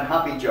luck and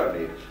happy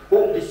journey.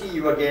 Hope to see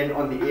you again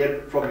on the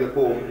air from your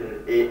home,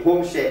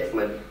 home set,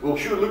 Flint. We'll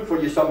sure look for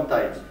you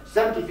sometimes.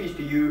 70 fees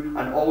to you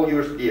and all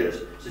yours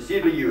dearest.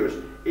 Sincerely yours,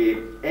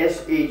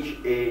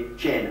 S.H.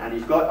 Chen, and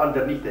he's got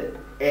underneath it,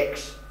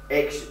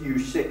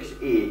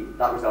 XU6A.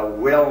 That was a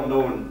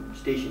well-known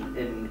station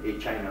in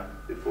China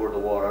before the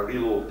war, a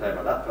real old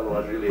timer. That fellow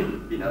has really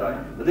been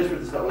around. But this was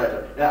the sort of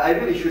letter. Now, I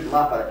really should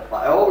laugh at it,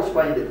 but I always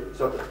find it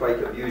sort of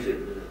quite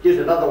amusing. Here's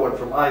another one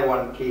from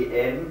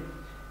I1KN,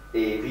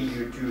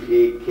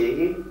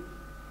 VU2AK.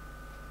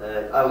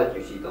 I'll let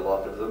you see the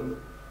lot of them.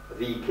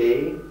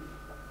 VK,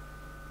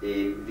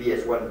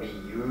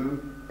 VS1BU,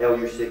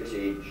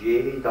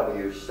 LU6AJ,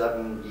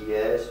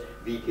 W7ES,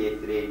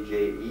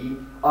 VK3JE.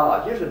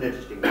 Ah, here's an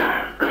interesting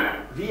one.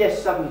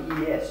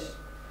 VS7ES.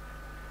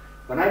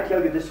 When I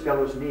tell you this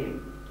fellow's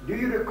name, do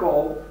you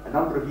recall a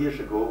number of years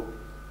ago,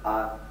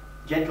 a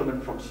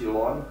gentleman from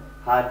Ceylon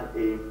had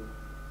a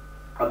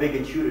big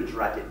insurance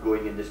racket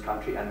going in this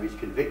country and was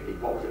convicted.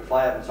 What was it,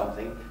 fire and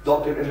something?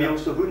 Dr. Emil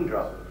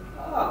Savundra.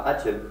 Ah,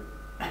 that's him.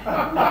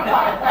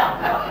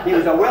 He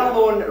was a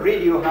well-known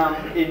radio ham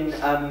in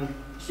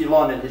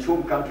Ceylon, in his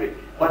home country.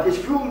 But his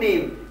full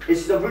name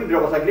is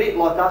Savundra with a great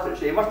lot after it,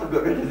 so he must have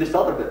got rid of this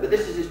other bit, but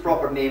this is his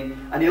proper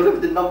name, and he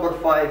lived in number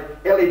 5,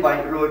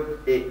 Elibank Road,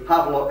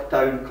 Havelock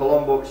Town,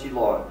 Colombo,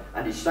 Ceylon,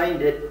 and he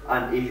signed it,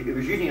 and he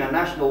was using a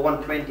National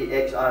 120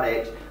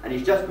 XRX, and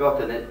he's just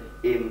gotten it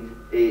in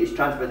his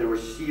transmitter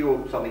was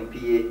CO something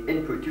PA,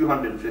 input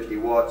 250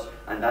 watts,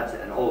 and that's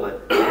it, and all the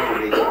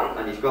information,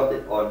 and he's got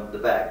it on the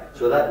back.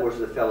 So that was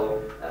the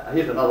fellow.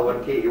 Here's another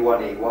one,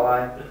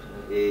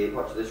 KE1AY,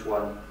 what's this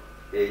one?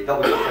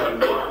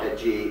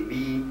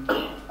 W7JB,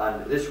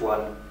 and this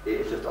one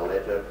is just a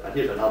letter, and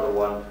here's another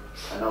one,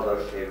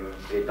 another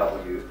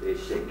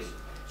W6.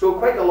 So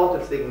quite a lot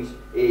of things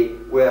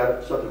were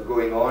sort of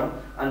going on,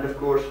 and of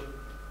course,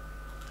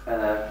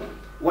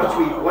 once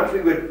we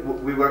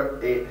were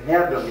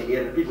heard on the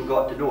air and people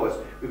got to know us,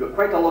 we got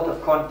quite a lot of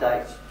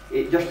contacts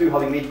just through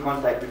having made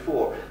contact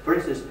before. For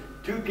instance,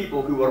 2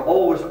 people who were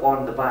always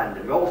on the band,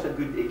 and we always had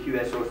good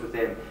QSOs with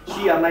them,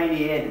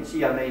 CR9AN and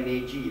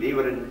CR9AG. They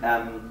were in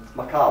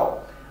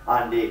Macau,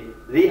 and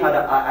they had,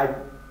 I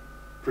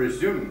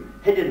presume,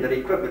 hidden their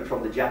equipment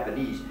from the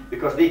Japanese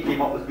because they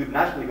came up with good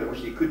national equipment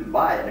which they couldn't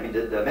buy. And I mean,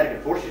 the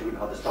American forces wouldn't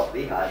have the stuff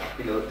they had,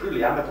 you know,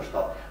 truly amateur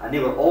stuff, and they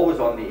were always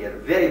on the air,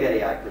 very,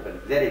 very active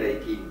and very, very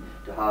keen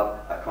to have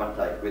a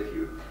contact with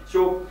you.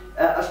 So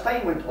as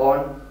time went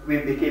on, we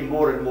became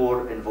more and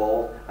more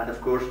involved, and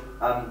of course,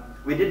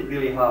 we didn't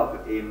really have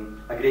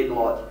a great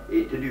lot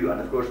to do,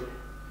 and of course,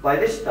 by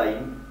this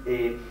time,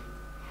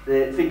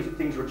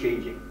 things were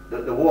changing.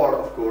 The war,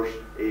 of course,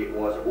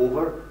 was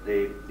over.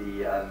 The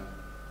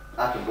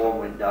atom bomb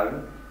went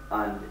down,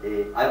 and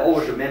I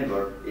always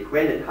remember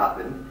when it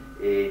happened,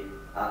 a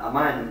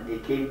man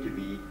came to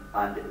me,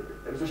 and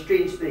it was a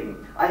strange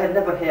thing. I had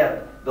never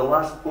heard the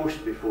last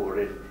post before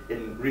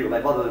in real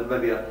life, other than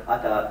maybe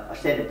at a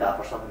cenotaph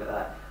or something like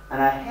that.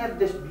 And I heard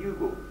this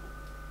bugle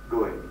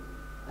going,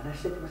 and I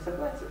said to myself,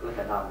 well, that's like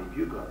an army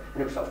bugle.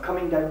 And it was sort of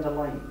coming down the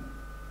line,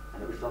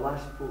 and it was the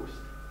last post.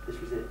 This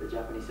was it, the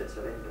Japanese had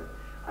surrendered.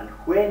 And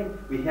when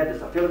we heard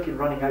this, a fellow came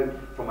running out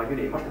from my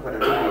unit, he must have had a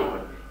radio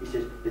on. He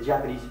says, the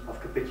Japanese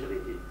have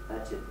capitulated,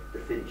 that's it,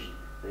 they're finished.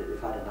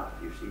 They've had enough,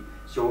 you see.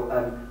 So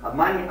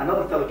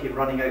another fellow came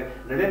running out,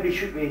 and I remember he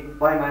shook me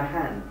by my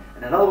hand,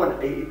 and another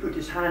one, he put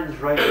his hands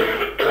round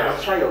me like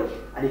a child,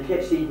 and he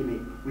kept saying to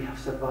me, we have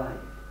survived,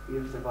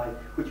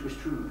 which was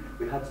true,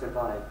 we had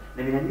survived.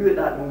 And I mean, I knew at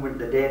that moment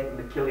the death and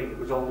the killing, it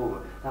was all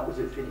over, that was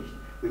it, finished.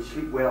 We'd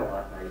sleep well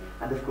that night,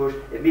 and of course,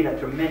 it made a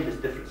tremendous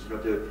difference, you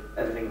know, to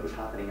everything that was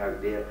happening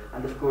out there.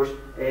 And of course,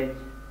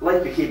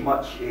 life became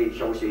much,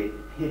 shall we say,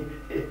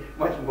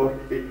 much more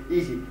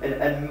easy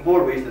in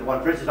more ways than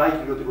one. For instance,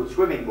 I used to go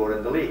swimming more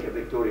in the lake, at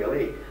Victoria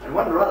Lake, and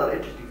one rather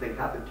interesting thing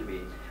happened to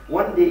me.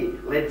 One day,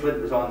 Len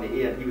Flint was on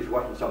the air, and he was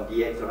working some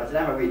DX, and I said,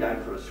 I'm away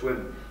down for a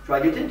swim. So I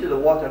get into the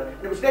water,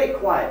 and it was very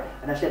quiet,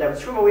 and I said I would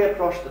swim away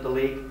across to the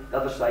lake, the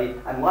other side,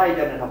 and lie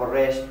down and have a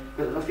rest,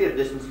 because it was a fair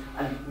distance,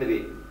 and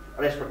maybe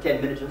rest for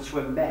 10 minutes and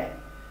swim back.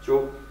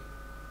 So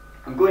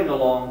I'm going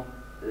along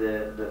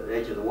the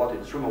edge of the water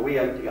and swim away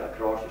out to get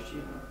across, you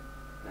see.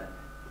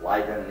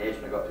 lie down on the edge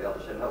when I got to the other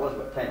side. And that was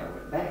about time I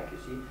went back, you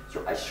see.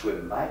 So I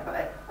swim back, but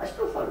I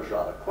still thought it was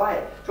rather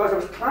quiet. So as I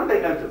was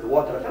clambering out of the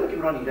water, I felt like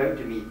him running down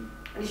to me.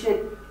 And he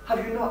said,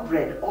 "Have you not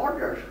read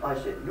orders?" I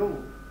said,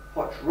 "No.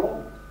 What's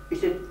wrong?" He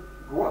said,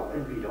 "Go up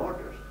and read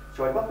orders."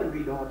 So I go up and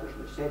read orders,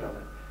 and it said on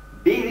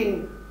it,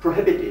 "Bathing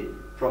prohibited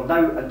from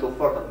now until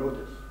further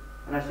notice."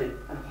 And I said,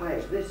 "And why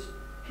is this?"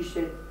 He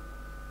said,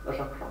 "There's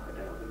a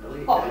crocodile in the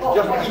lake. It's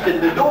just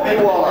eaten the doby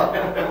waller."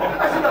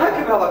 I said, "How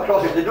can we have a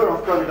crocodile? They don't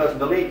have crocodiles in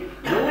the lake."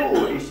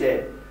 "No," he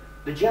said,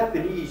 "the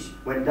Japanese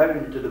went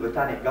down to the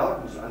botanic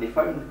gardens and they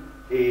found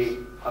a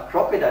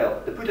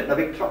crocodile. They put it in a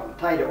big truck and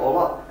tied it all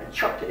up and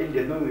chucked it in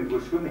there when we go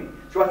swimming."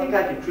 So I think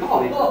I can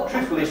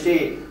truthfully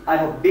say I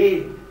have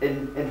bathed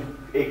in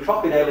a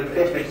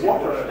crocodile-infested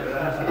water.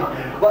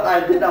 But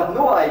I did have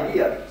no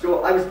idea.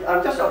 So I was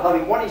just sort of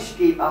having one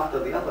escape after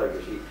the other,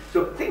 you see.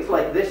 So things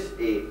like this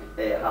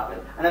happen.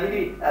 And I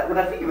mean, when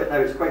I think of it now,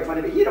 it's quite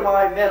funny. But here am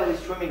I, merrily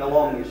swimming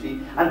along, you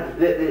see. And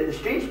the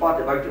strange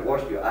part about it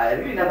was, I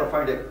really never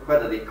found out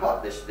whether they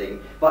caught this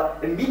thing. But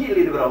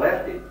immediately they were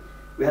alerted.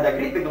 We had a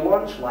great big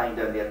launch line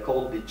down there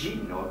called the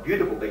Jean, or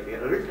beautiful big thing.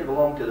 It originally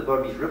belonged to the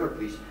Burmese River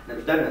Police, and it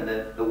was down in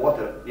the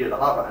water near the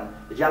harbour, and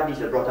the Japanese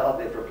had brought it up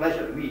there for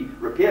pleasure, and we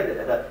repaired it.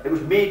 It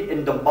was made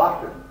in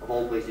Dumbarton, of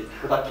all places,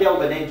 with a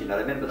Kelvin engine, I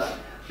remember that.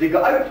 They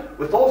got out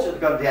with all sorts of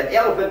guns. They had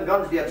elephant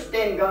guns, they had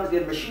Sten guns, they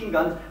had machine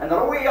guns, and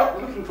they're way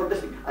up looking for this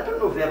thing. I don't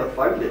know if they ever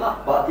found it,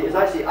 but as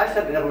I say, I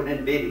certainly never went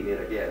in bathing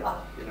there again,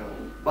 you know.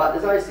 But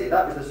as I say,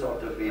 that was the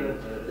sort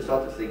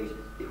of things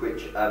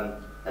which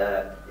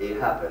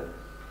happened.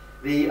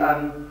 The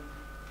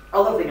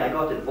other thing I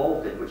got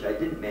involved in, which I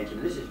didn't mention,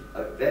 and this is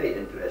very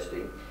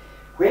interesting,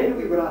 when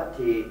we were at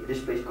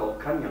this place called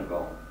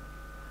Kanyangong,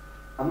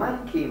 a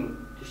man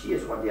came to see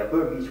us one day, a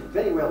Burmese,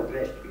 very well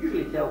dressed. You could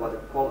usually tell by the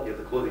quality of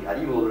the clothing he had,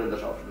 even though they were in their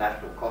sort of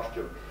national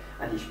costume.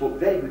 And he spoke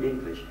very good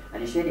English,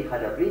 and he said he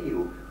had a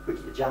radio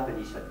which the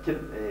Japanese had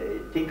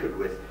tinkered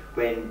with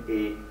when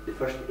they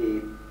first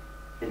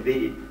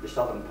invaded the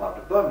southern part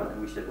of Burma. And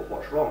we said, "Well,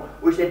 what's wrong?"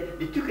 We said,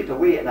 "They took it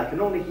away and I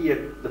can only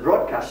hear the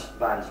broadcast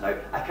bands now.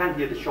 I can't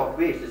hear the short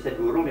waves." They said,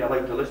 "We were only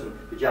allowed to listen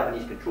to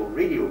Japanese controlled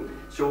radio."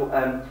 So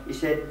he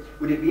said,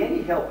 "Would it be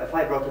any help if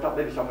I brought it up?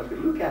 Maybe someone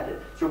could look at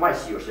it." So my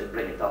CEO said,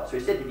 "Bring it up." So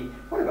he said to me,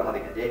 "What about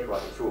having a deck rod?"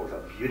 So it was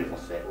a beautiful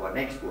set, or an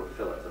export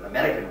Philips, an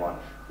American one,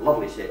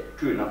 lovely set.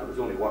 True enough, it was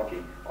only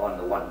working on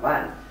the one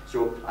band.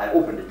 So I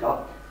opened it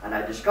up and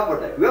I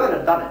discovered that whoever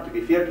had done it, to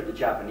be fair to the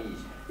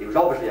Japanese, he was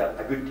obviously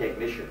a good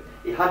technician.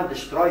 He hadn't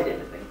destroyed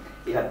anything.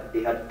 He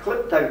had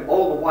clipped out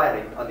all the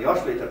wiring on the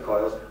oscillator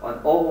coils on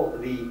all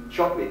the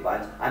shortwave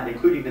bands, and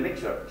including the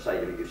mixer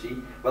side of it, you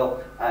see.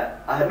 Well,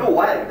 I had no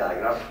wiring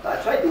diagram. I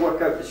tried to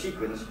work out the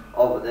sequence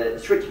of the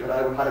switch, but I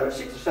had about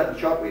 6 or 7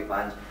 shortwave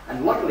bands,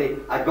 and luckily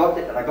I got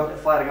it, and I got it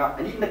firing up.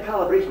 And even the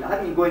calibration, I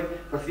hadn't been going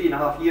for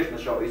 3.5 years in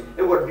the shortwaves.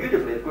 It worked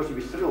beautifully. Of course, he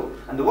was thrilled.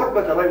 And the word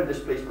got around this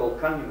place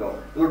called Kanyangong.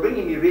 They were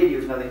bringing me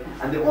radios and everything,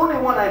 and the only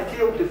one I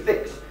failed to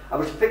fix, I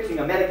was fixing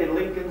American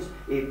Lincolns,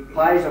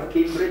 Pies of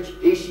Cambridge,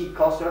 AC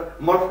Cosser,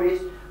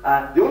 Murphy's.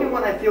 The only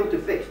one I failed to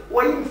fix. Oh,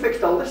 I even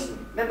fixed a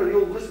listen. Remember the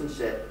old listen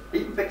set? I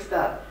even fixed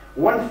that.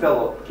 One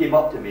fellow came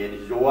up to me and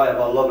he said, "Oh, I have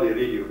a lovely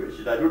radio." But he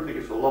said, "I don't think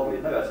it's so lovely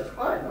now." I said,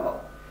 "Why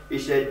not?" He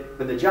said,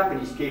 "When the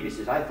Japanese came," he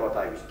says, "I thought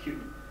I was cute."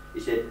 He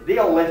said, "They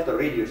all left their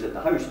radios in the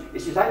house." He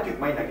says, "I took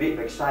mine in a great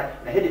big sack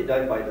and I hid it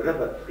down by the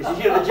river." He says,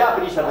 "Here, the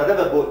Japanese had a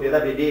river boat there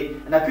every day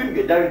and I couldn't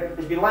get down.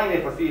 It's been lying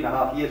there for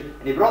 3.5 years."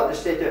 And he brought the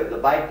set out of the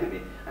bag to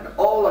me. And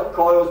all the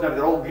coils, now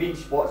they're all green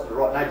spots in the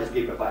rock, and I just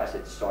gave it back. I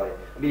said, "Sorry."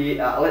 I mean,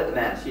 I let the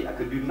man see it. I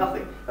could do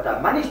nothing. But I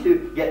managed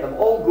to get them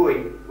all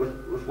going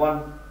with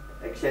one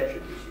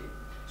exception, you see.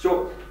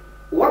 So,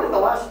 one of the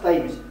last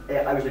times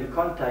I was in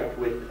contact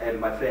with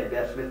my friend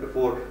Bert Smith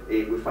before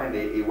we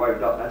finally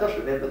wound up, and I just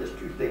remember there's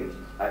 2 things,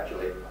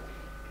 actually.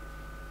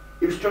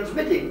 He was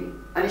transmitting,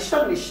 and he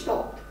suddenly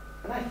stopped.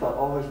 And I thought,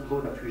 "Oh, he's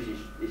blown a fuse,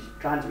 his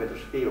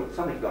transmitter's failed,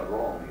 something's gone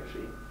wrong,"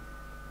 you see.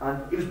 And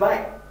he was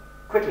back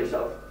quickly,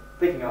 sort of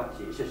picking up.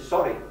 He says,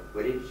 "Sorry,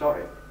 Widdy,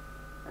 sorry."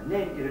 And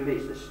then he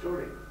relates this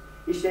story.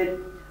 He said,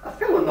 "A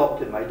fellow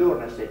knocked on my door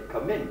and I said,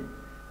 'Come in.'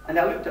 And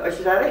I looked at, I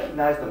said, I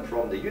recognised him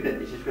from the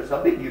unit." He says, "Because it's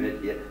a big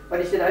unit here."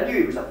 But he said, "I knew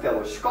he was a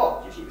fellow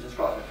Scot, you see, he was a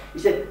Scotsman." He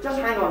said, "Just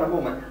hang on a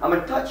moment, I'm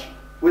in touch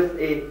with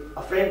a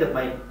friend of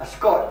mine, a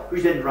Scot,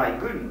 who's in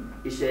Rangoon."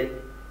 He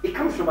said, "He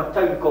comes from a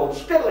town called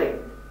Stirling."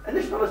 And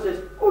this fellow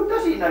says, "Oh,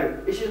 does he now?"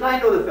 He says, "I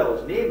know the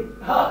fellow's name."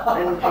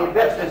 And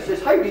Bertrand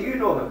says, "How do you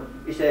know him?"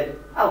 He said,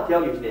 "I'll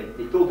tell you his name."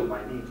 He told him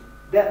my name.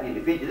 Bert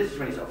nearly fainted. This is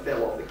when he sort of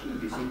fell off the key,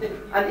 you see.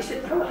 And he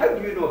said, how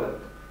do you know him?"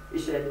 He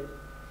said,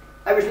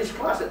 "I was in his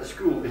class at the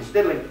school in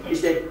Stirling." He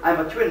said, "I'm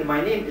a twin.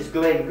 My name is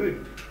Glenn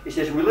Good." He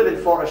says, "We live in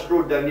Forest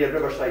Road down near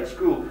Riverside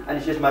School." And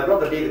he says, "My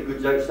brother David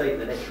Good's outside in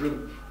the next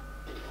room."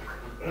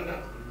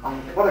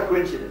 What a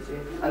coincidence,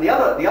 eh? And the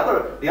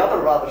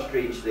other rather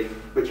strange thing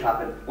which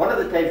happened, one of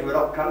the times we were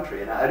up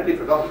country, and I really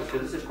forgot this, so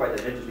this is quite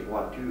an interesting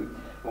one too,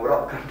 when we were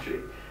up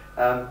country.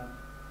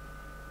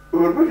 We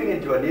were moving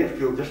into an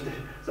airfield just to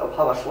sort of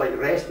have a slight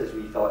rest, as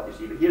we thought, you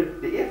see. But here,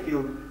 the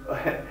airfield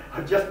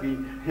had just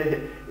been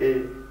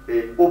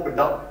opened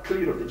up,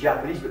 clear of the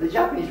Japanese, but the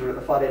Japanese were at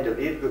the far end of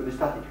the air group and they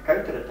started to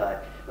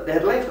counter-attack. But they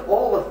had left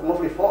all the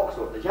lovely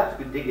foxholes. The Japs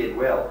could dig in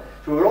well,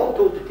 so we were all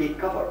told to take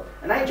cover.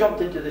 And I jumped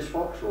into this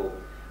foxhole,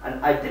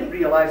 and I didn't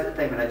realise at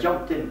the time when I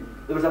jumped in,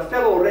 there was a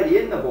fellow already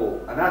in the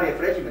hole, an RAF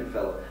regiment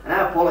fellow, and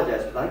I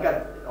apologised because I think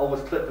I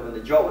almost clipped him in the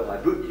jaw with my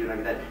boot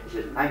during that. He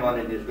says, hang on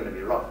in, it's going to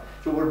be rough.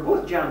 So we're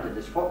both jammed in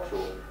this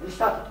foxhole, and he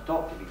started to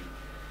talk to me.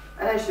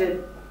 And I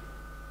said,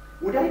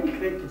 would I be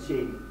correct in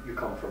saying you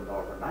come from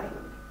Northern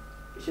Ireland?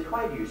 He said,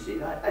 why do you say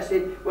that? I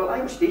said, well,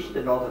 I was stationed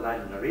in Northern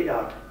Ireland on a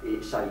radar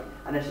site,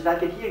 and I said, I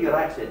can hear your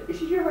accent. He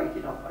said, you're right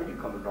enough, I do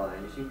come from Northern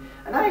Ireland, you see.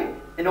 And I,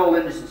 in all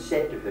innocence,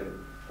 said to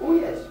him, oh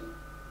yes.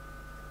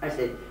 I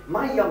said,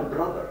 my young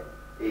brother,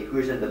 who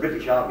is in the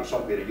British Army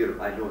somewhere in Europe,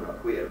 I know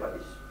not where, but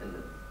he's in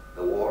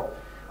the war,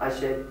 I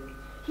said,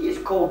 he is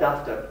called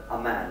after a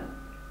man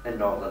in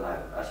Northern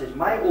Ireland. I said,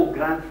 my old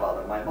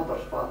grandfather, my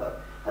mother's father,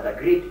 had a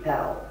great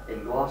pal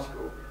in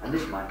Glasgow, and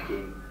this man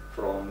came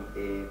from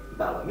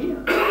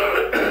Ballymena.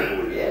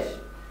 Oh yes.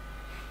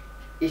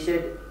 He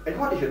said, and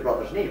what is your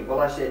brother's name? Well,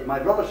 I said, my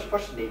brother's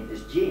first name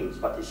is James,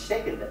 but his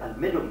second and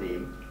middle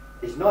name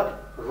is not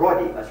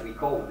Roddy, as we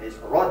call him, it's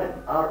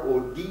Rodden,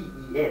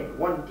 R-O-D-E-N,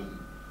 one D.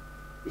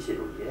 He said,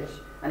 oh yes.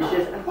 And he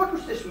says, and what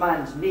was this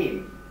man's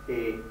name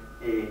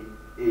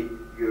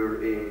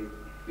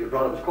your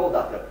brother was called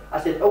after? I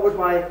said, oh, it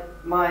was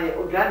my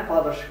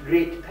grandfather's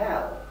great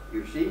pal,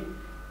 you see.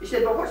 He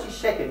said, well, what's his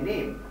second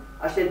name?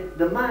 I said,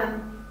 the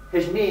man,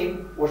 his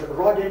name was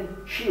Rodden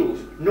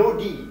Shields, no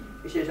D.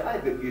 He says,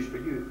 I've got news for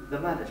you. The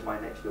man is my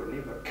next door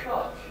neighbour.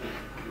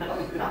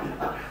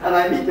 And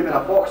I meet him in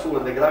a foxhole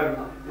in the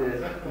ground,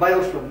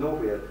 miles from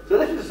nowhere. So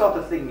this is the sort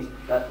of things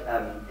that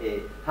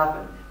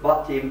happen.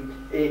 But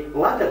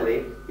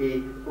latterly,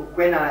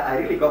 when I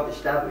really got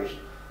established,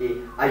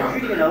 I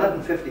used an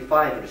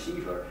 1155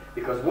 receiver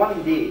because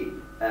one day,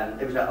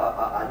 it was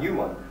a new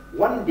one.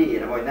 One day,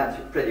 and I mean that's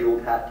a pretty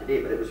old hat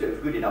today, but it was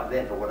good enough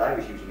then for what I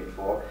was using it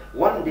for.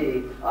 One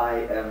day,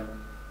 I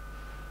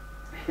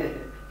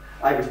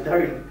was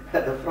down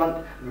at the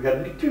front, and we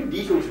had two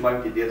diesels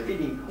mounted there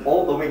feeding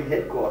all the wing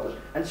headquarters,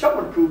 and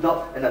someone pulled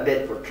up in a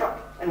Bedford truck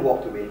and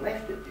walked away and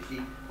left it, you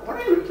see. But when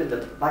I looked in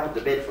the back of the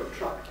Bedford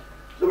truck,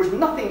 there was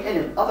nothing in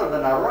it other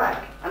than a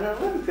rack and an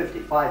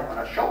 1155 on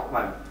a shock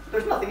mount.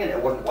 There's nothing in it.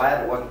 It wasn't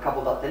wired, it wasn't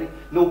coupled up to anything,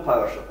 no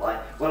power supply.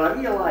 Well, I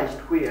realised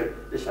where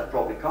this had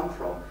probably come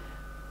from.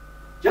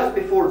 Just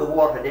before the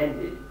war had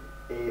ended,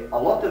 a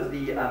lot of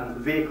the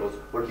vehicles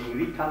were being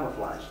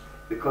recamouflaged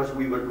because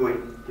we were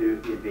going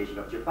to the invasion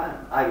of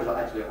Japan. I was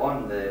actually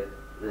on the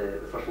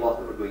first lot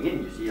that were going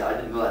in, you see. I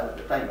didn't know that at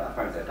the time, but I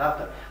found out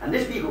after. And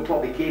this vehicle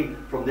probably came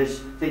from this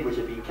thing which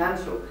had been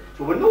cancelled.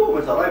 So when no one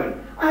was around,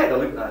 I had a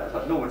look at it. I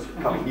thought, no one's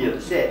coming near the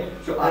set.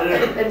 So I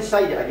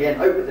inside it again,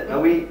 out with it and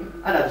away,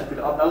 and I just put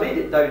it up. I laid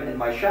it down in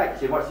my shack. He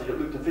said, what's it? It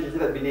looked as if it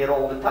had been there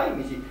all the time,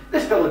 you see.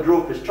 This fellow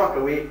drove his truck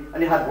away,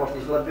 and he hadn't lost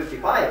his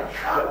 1155.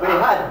 But when he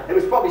had, it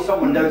was probably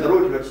someone down the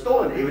road who had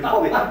stolen it.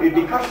 He'd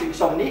be cursing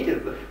some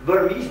native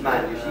Burmese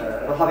man, you see,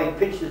 for having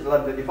pinched his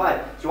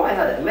 1155. So I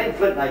had it, and Len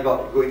Flint and I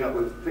got it going up.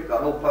 We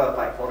got an old power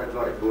pack for it,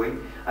 got it going.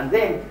 And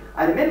then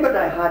I remembered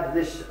I had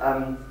this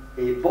a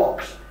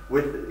box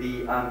with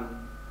the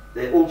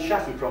old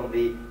chassis from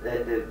the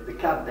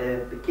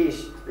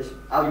case, this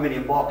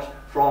aluminium box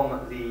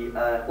from the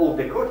old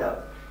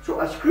Dakota. So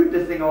I screwed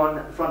the thing on,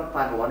 the front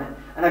panel on it,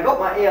 and I got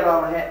my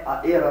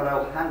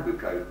ARRL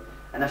handbook out,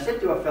 and I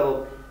said to a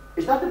fellow,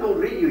 is that an old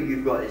radio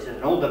you've got? It's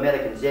an old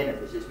American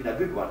Zenith, it's been a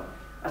good one.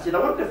 I said, I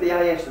wonder if the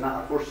IS and that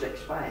are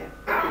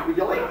 465. Would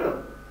you like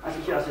them? I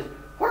said, yeah. I said,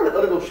 what about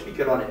the little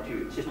speaker on it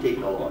too? It's just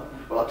taken a lot.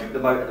 Well, I took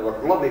them out and they were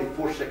lovely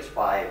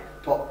 465,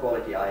 top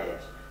quality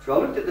IS. So I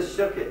looked at the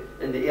circuit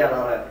in the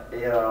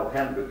ARRL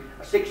handbook,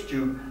 a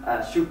 6-tube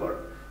super,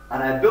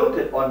 and I built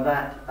it on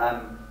that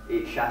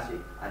chassis,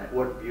 and it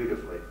worked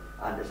beautifully.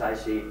 And as I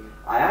say,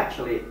 I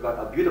actually got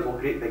a beautiful,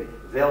 great big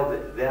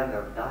velvet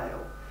Werner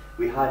dial.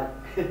 We had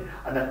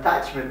an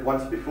attachment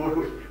once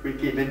before we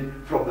came in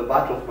from the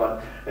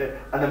battlefront.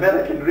 An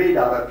American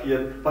radar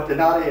appeared, but in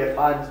RAF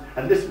hands,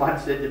 and this man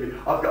said to me,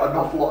 I've got an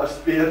awful lot of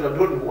spares, I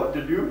don't know what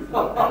to do.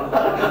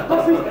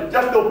 I said,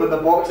 just open the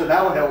box and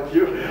I'll help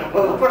you.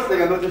 Well, the first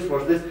thing I noticed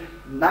was this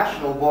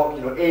national box,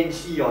 you know,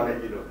 NC on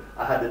it, you know.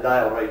 I had the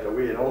dial right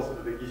away and all sorts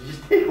of things. You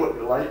just take what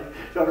you like.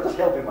 So I was just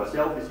helping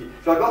myself, you see.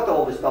 So I got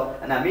all this stuff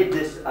and I made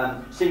this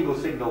single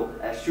signal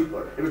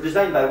super. It was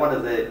designed by one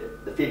of the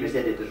famous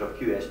editors of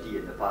QST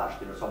in the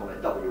past, you know, someone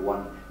like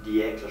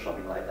W1DX or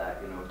something like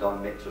that, you know,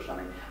 Don Mix or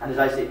something. And as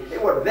I say,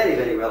 it worked very,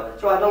 very well.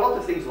 So I had a lot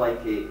of things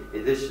like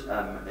this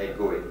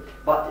going.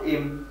 But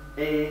in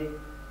a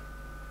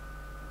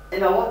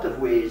lot of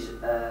ways,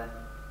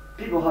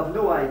 people have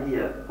no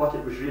idea what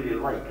it was really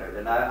like out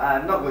there. Now,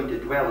 I'm not going to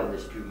dwell on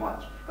this too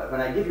much, but when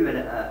I give you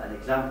an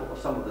example of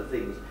some of the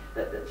things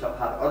that sort of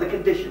happened, or the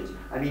conditions,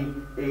 I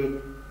mean,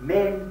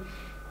 men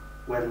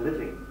were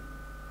living,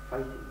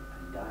 fighting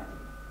and dying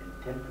in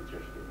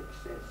temperatures in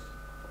excess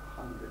of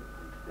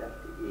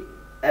 138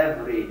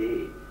 every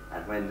day.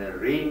 And when the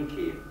rain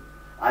came,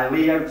 I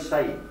lay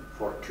outside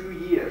for 2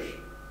 years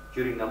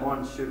during the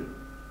monsoon,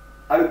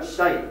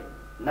 outside,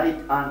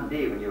 night and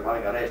day when you were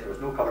having a rest. There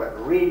was no cover. It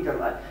rained or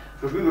that.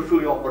 Because we were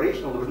fully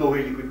operational, there was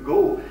nowhere you could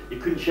go. You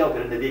couldn't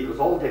shelter in the vehicles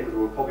all the time because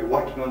we were probably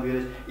working on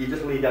this. You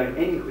just lay down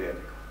anywhere.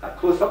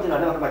 Something I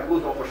never had my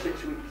clothes off for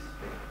 6 weeks.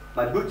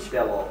 My boots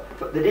fell off.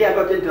 So the day I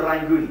got into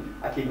Rangoon,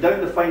 I came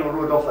down the final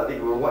road off that day.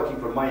 We were watching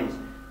for mines.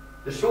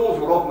 The soles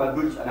were off my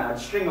boots and I had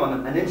string on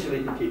them and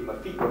insulating tape. My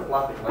feet were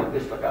flapping like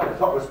this. Like I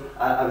thought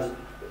I was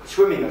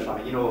swimming or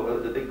something, you know,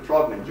 the big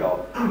frogman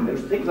job. It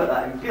was things like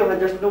that. And people had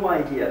just no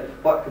idea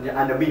what could,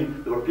 and I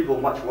mean, there were people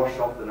much worse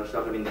off than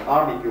ourselves. I mean, the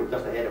army people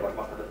just ahead of us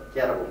must have had a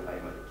terrible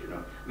time with it, you know.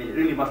 I mean, it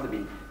really must have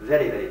been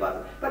very, very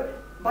bad. But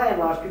by and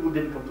large, people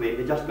didn't complain.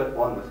 They just got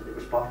on with it. It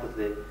was part of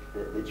the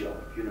job,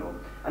 you know.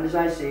 And as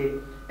I say,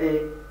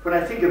 when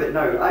I think of it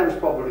now, I was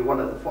probably one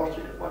of the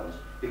fortunate ones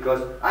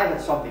because I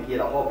had something here,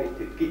 a hobby,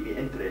 to keep me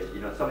interested,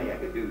 you know, something I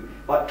could do.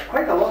 But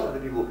quite a lot of the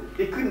people,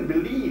 they couldn't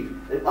believe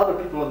that other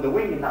people on the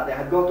wing and that they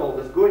had got all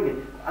this going.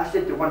 And I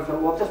said to one fellow,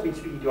 well, I've just been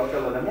speaking to a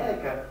fellow in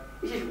America.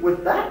 He says,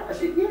 with that? I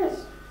said,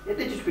 yes. Yeah,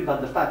 they just couldn't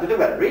understand. Because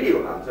they weren't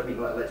radio hams, I mean,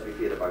 let's be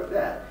fair about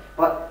that.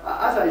 But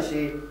as I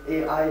say,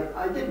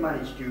 I did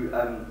manage to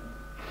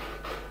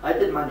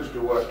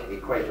work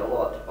quite a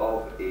lot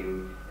of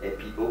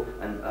people,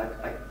 and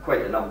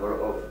quite a number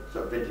of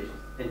sort of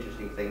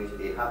interesting things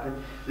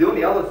happened. The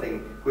only other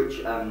thing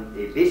which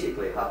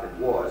basically happened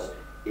was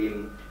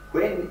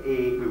when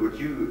we were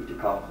due to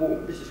come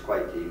home. This is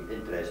quite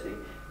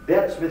interesting.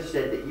 Bert Smith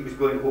said that he was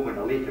going home on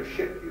a later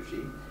ship, you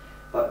see,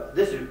 but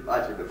this is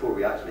actually before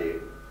we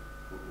actually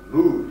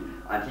moved,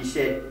 and he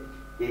said,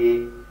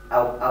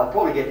 I'll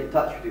probably get in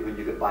touch with you when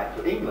you get back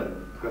to England,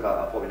 because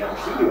I'll probably never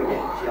see you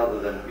again, see, other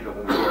than, you know,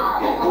 when we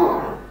get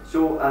home.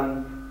 So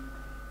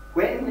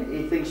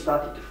when things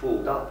started to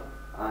fold up,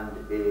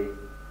 and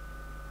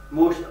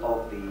most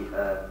of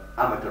the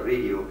amateur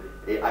radio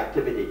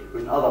activity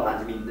was in other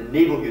hands. I mean, the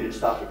naval unit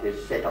started to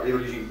set up. They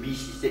were using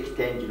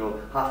BC610s, you know,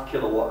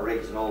 half-kilowatt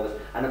rigs and all this.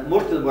 And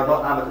most of them were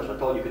not amateurs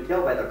at all. You could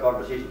tell by their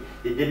conversation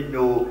they didn't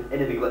know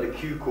anything about the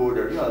Q code,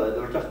 or, you know, they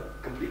were just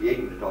completely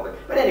ignorant of it.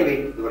 But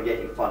anyway, they were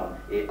getting fun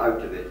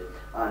out of it.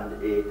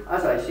 And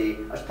as I say,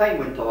 as time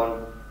went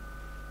on,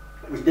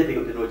 it was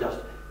difficult to know just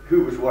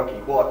who was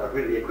working what or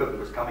where the equipment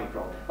was coming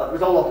from. But there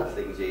was a lot of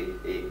things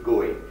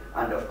going.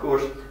 And of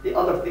course, the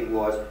other thing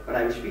was, when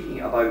I was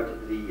speaking about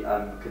the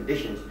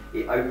conditions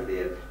out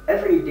there,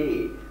 every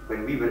day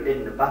when we were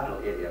in the battle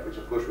area, which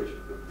of course was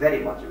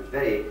very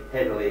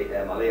heavily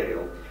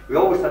malarial, we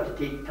always had to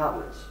take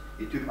tablets.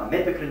 You took a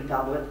mepicrin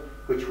tablet,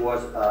 which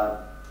was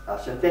a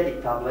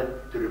synthetic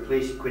tablet to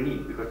replace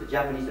quinine, because the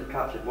Japanese had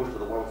captured most of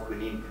the world's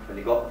quinine when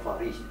they got to the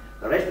Far East.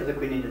 The rest of the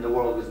quinine in the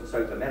world was in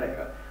South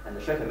America, and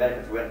the South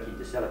Americans weren't keen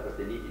to sell it because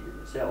they needed it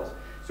themselves.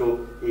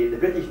 So the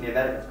British and the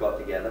Americans got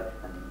together,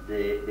 and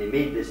they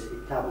made this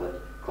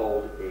tablet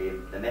called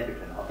the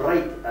mepicrin, a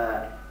bright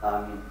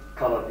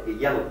coloured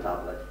yellow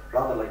tablet,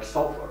 rather like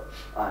sulphur.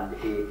 And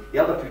the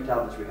other two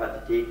tablets we had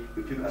to take,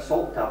 we took a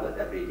salt tablet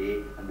every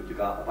day, and we took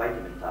a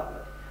vitamin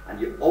tablet.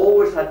 And you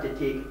always had to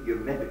take your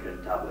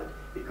mepicrin tablet,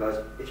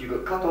 because if you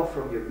got cut off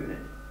from your unit,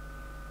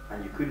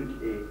 and you couldn't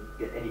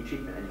get any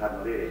treatment, and you had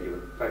malaria, you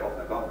were quite off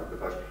the governor,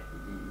 because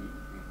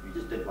you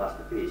just didn't last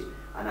the pace.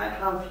 And I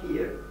have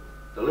here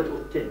the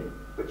little tin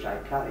which I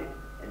carried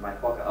in my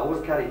pocket. I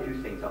always carry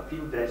two things: a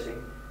field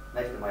dressing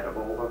next to my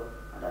revolver,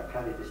 and I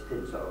carried this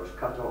tin, so I was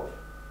cut off.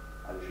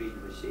 I was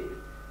reasonably safe,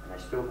 and I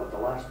still have the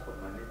last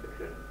of my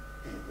mepicrin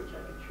in it, which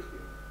I can show you.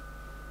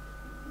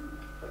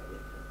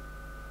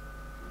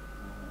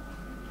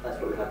 That's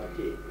what we had to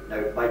take.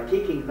 Now, by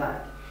taking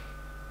that,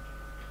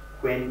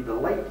 when the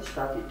light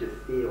started to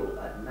fail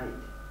at night,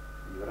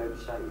 and you were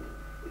outside,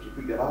 if you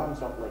put your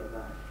arms up like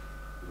that,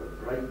 you were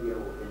bright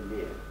yellow in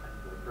there, and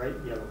you were bright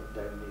yellow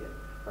down there.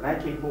 When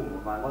I came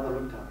home, my mother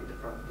looked at me at the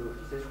front door.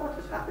 She says, "What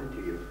has happened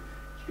to you?"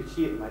 She could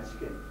see it in my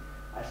skin.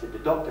 I said, "The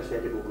doctor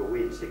said it will go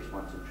away in 6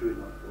 months," and true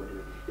enough, it went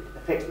away. It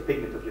affects the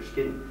pigment of your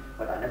skin,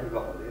 but I never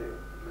got malaria.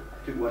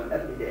 I took one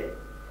every day.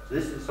 So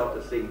this is the sort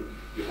of thing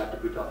you had to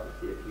put up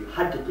with. You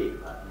had to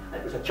take that.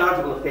 And it was a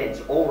chargeable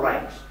offence, all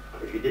ranks,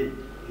 if you didn't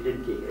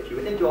take it. If you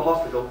went into a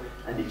hospital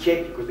and they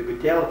checked you, because they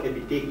could tell if you'd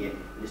been taking it,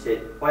 and they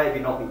said, "Why have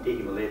you not been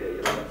taking malaria?"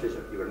 You're on a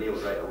scissor. You were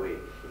nailed right away.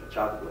 It was a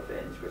chargeable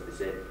offence, because they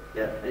said,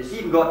 yeah. And it's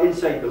even got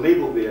inside the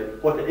label there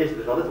what it is.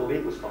 There's a little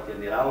label stuck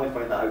in there. I only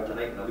found that out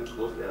tonight when I looked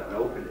closely at it and I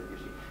opened it, you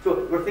see. So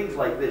there were things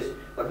like this.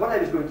 But what I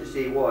was going to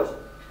say was,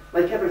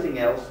 like everything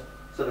else,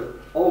 sort of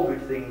all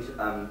good things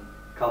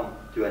come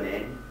to an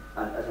end.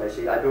 And as I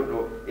say, I don't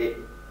know,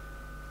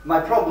 my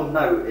problem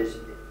now is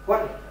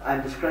what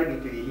I'm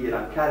describing to you here.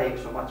 I'm carrying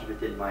so much of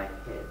it in my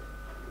head,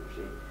 you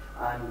see.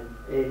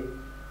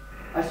 And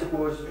I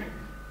suppose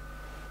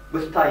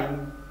with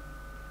time,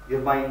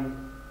 your mind,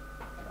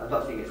 I'm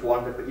not saying it's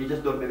wandered, but you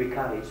just don't maybe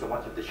carry so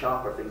much of the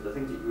sharper things, the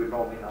things that you would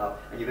normally have,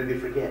 and you maybe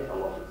forget a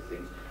lot of the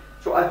things.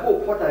 So I hope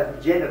what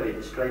I've generally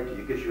described to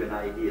you gives you an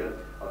idea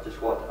of just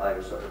what I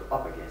was sort of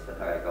up against and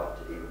how I got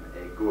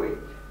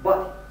going.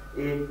 But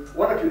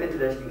one or two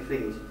interesting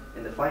things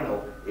in the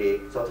final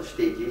sort of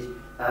stages.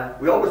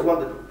 we always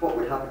wondered what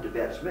would happen to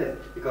Bert Smith,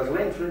 because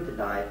Len Flint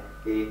and I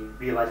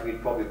realised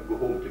we'd probably go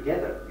home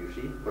together, you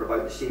see. We're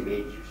about the same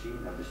age, you see,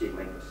 and have the same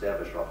length of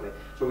service roughly.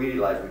 So we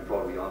realised we'd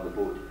probably be on the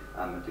boat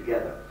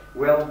together.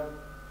 Well,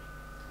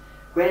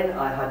 when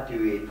I had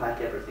to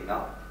pack everything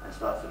up and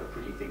start sort of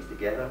putting things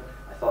together,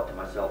 I thought to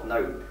myself,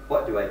 now,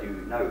 what do I do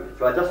now?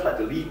 So I just had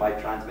to leave my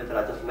transmitter.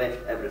 I just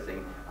left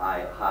everything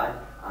I had,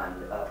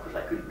 and of course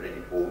I couldn't bring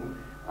it home.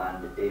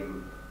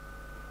 And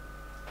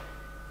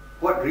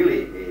what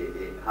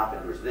really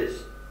happened was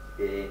this.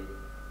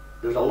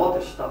 There's a lot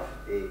of stuff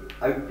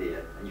out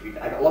there, and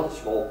I got a lot of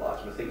small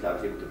parts, things I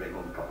was able to bring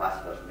home,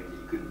 capacitors and things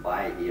that you couldn't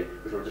buy here,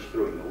 which were just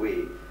throwing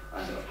away.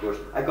 And of course,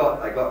 I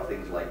got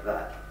things like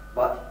that.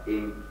 But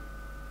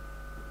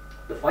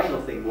the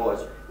final thing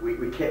was, we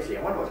kept saying,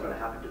 I wonder what's going to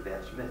happen to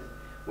Bert Smith.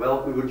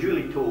 Well, we were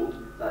duly told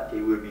that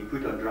he would be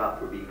put on draft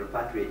for being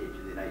repatriated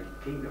to the United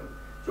Kingdom.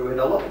 So we had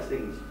a lot of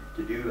things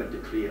to do and to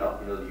clear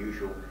up, the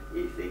usual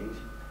things.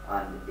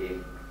 And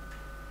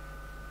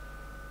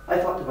I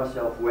thought to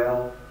myself,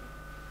 well,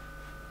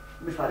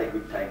 we've had a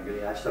good time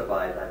really. I've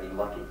survived, I've been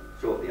lucky.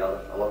 So have the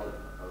others, a lot of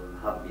them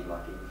haven't been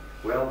lucky.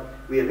 Well,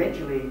 we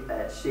eventually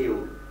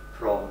sailed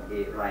from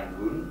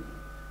Rangoon,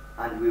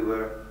 and we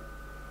were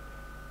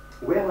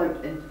well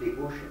out into the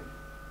ocean,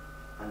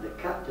 and the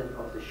captain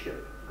of the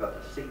ship got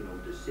a signal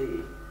to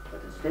say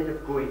that instead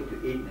of going to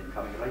Aden and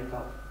coming right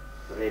up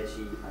the Red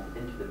Sea and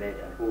into the Med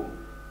and home,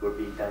 we're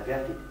being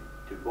diverted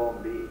to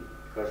Bombay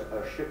because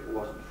our ship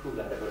wasn't full.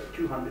 It had about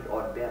 200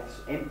 odd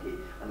berths empty,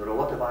 and there were a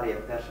lot of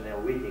RAF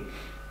personnel waiting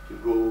to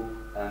go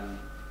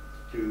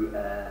to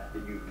the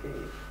UK.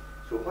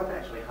 So what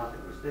actually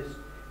happened was this.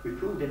 We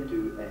pulled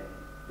into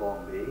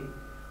Bombay,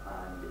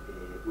 and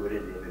we were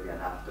in there maybe an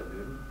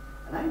afternoon,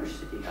 and I was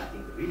sitting, I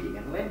think, reading,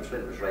 and Len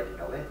Flint was writing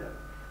a letter,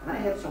 and I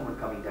heard someone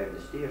coming down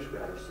the stairs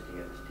where I was sitting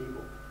at this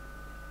table.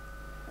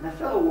 And a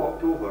fellow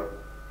walked over,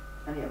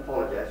 and he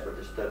apologised for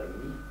disturbing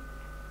me.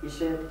 He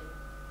said,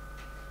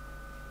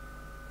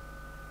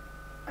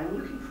 I'm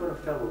looking for a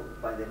fellow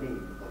by the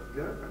name of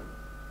Gerben.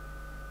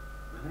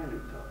 And I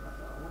looked up and I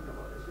thought, I wonder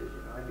what this is,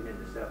 I've been in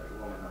the service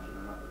long enough,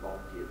 not to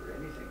volunteer for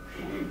anything.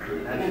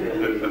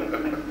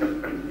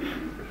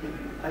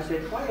 And I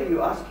said, why are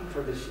you asking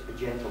for this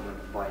gentleman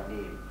by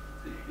name?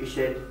 He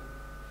said,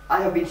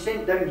 I have been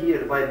sent down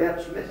here by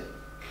Bert Smith.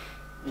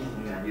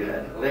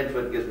 And Len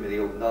Flint gives me the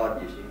old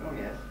nod, you see. Oh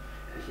yes.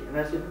 You see. And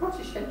I said, what's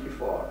he sent you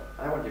for?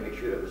 I wanted to make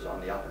sure it was on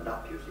the up and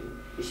up, you see.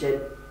 He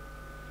said,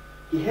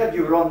 he heard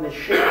you were on this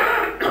ship,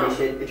 and he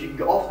said, if you can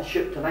get off the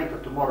ship tonight or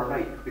tomorrow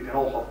night, we can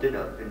all have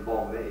dinner in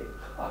Bombay.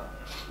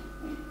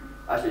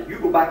 I said, you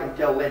go back and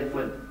tell Len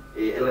Flint,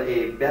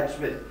 Bert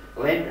Smith,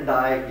 Len and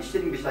I will be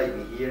sitting beside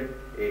me here,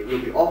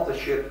 we'll be off the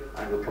ship,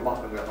 and we'll come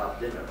up and we'll have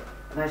dinner.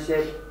 And I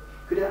said,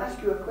 could I ask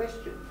you a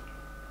question?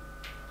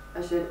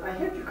 I said, I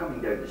heard you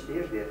coming down the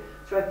stairs there,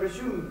 so I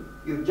presume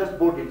you just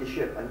boarded the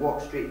ship and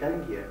walked straight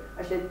down here.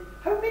 I said,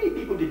 how many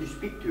people did you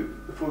speak to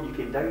before you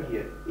came down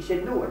here? He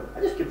said, no one.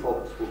 I just came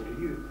forward and spoke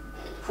to you.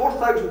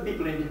 4,000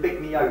 people in to pick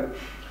me out.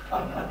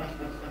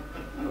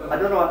 I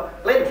don't know,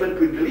 Len Flint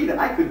couldn't believe it,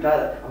 I couldn't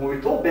either. And when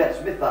we told Bert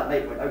Smith that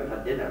night, went out and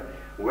had dinner,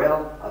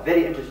 well, a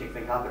very interesting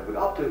thing happened. We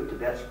got up to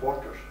Bert's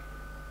quarters,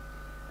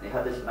 and he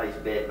had this nice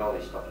bed and all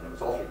this stuff, and it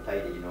was awfully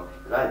tidy,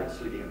 because I had been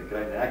sleeping on the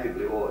ground, and I couldn't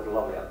believe, oh, it was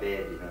lovely, a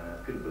bed, and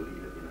I couldn't believe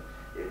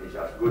it, And he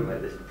starts going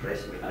like this and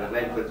pressing me, and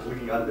Len Flint's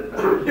looking under,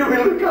 and you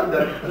will look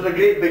under, there's a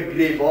great big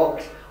grey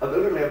box, and it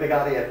looked like a big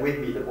RAF wave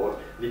meter box,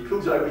 and he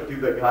pulls out with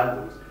two big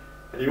handles,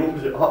 and he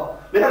opens it up.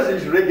 There's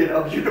his rigging,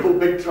 a beautiful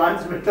big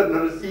transmitter and a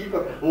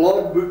receiver,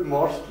 logbook,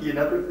 Morse key and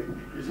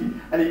everything, you see.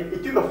 And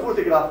he took a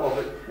photograph of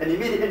it, and he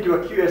made it into a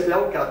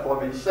QSL card for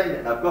me and signed it,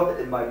 and I've got it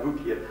in my book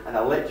here, and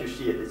I'll let you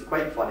see it. It's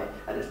quite funny,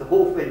 and it's the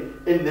whole thing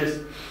in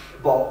this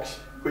box,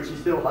 which he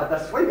still had.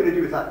 That's what are you going to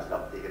do with that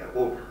stuff, taking it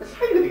home? I said,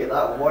 how are you going to get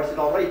that one? I said,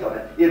 I'll write on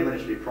it, Air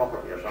Ministry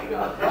property or something.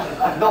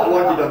 Not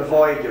wanted on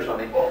voyage or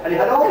something. And he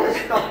had all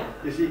this stuff,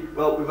 you see.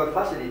 Well, we were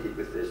fascinated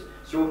with this.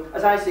 So,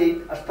 as I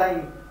say, as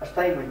time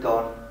went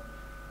on,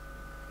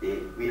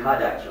 we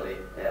had actually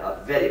a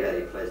very,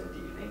 very pleasant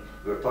evening.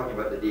 We were talking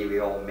about the day we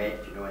all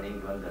met, in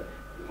England, and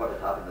what had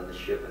happened on the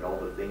ship and all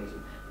the things,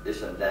 and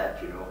this and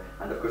that,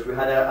 And of course, we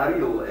had a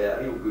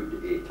real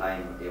good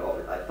time of it.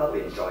 I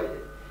thoroughly enjoyed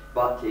it.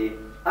 But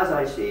as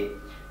I say,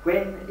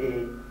 when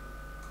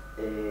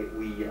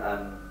we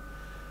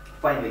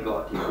finally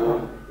got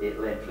home,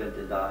 Len Flint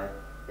and I,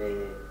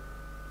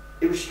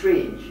 it was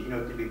strange,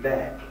 to be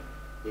back.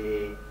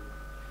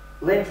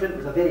 Len Flint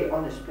was a very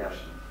honest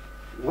person.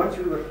 Once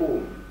we were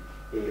home,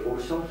 or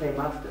sometime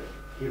after,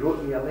 he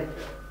wrote me a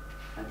letter,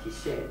 and he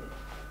said,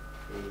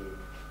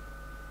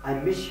 I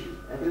miss you.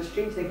 And it was a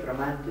strange thing for a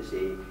man to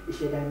say. He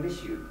said, I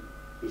miss you.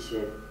 He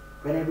said,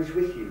 when I was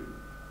with you,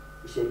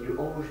 he said, you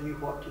always knew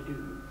what to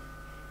do.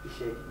 He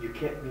said, you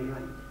kept me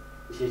right.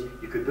 He says,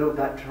 you could build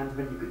that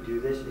transmitter, you could do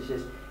this.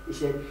 And he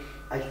said,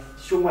 I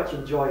so much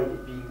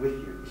enjoyed being with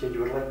you. He said,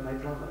 you were like my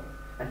brother.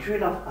 And true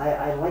enough,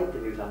 I liked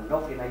him. He was an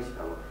awfully nice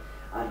fellow.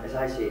 And as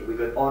I say, we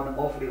got on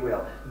awfully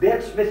well.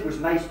 Bert Smith was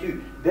nice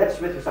too. Bert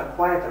Smith was a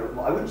quieter,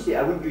 I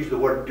wouldn't use the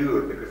word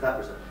doer because that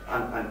was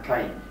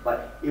unkind,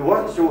 but he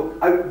wasn't so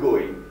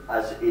outgoing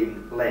as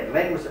Len.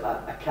 Len was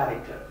a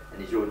character in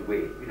his own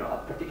way, you know,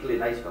 a particularly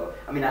nice fellow.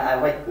 I mean, I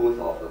like both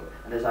of them.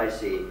 And as I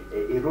say,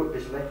 he wrote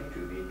this letter to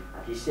me,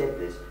 and he said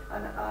this,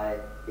 and I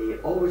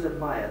always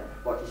admired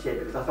what he said,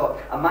 because I thought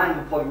a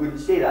man probably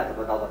wouldn't say that of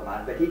another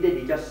man, but he did.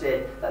 He just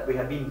said that we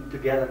had been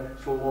together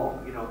so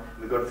long, you know,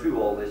 we got through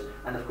all this,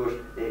 and of course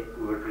we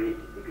were great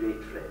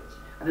friends.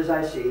 And as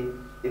I say,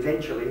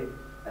 eventually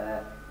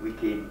we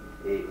came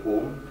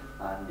home,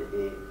 and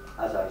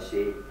as I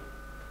say,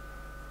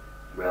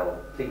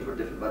 well, things were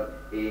different, but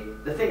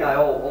the thing I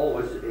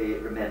always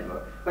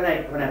remember, when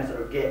I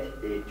sort of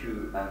get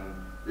to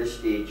this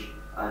stage,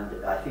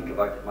 and I think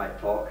about my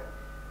talk,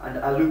 and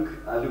I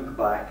look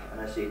back and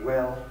I say,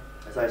 well,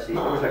 as I say, it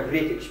was a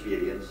great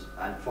experience,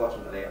 and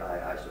fortunately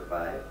I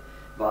survived.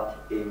 But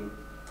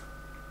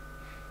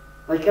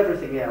like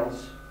everything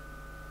else,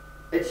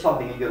 it's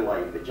something in your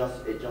life. It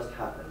just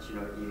happens. You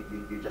know,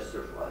 you just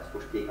sort of, I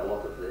suppose, take a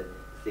lot of the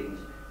things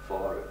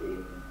for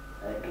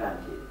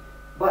granted.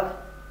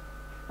 But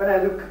when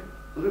I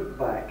look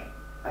back,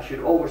 I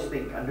should always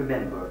think and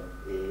remember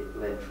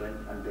Len Flint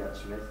and Bert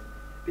Smith,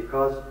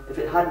 because if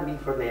it hadn't been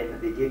for them,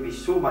 they gave me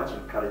so much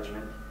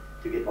encouragement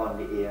to get on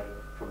the air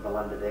from the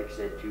land of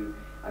Exeter to,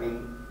 I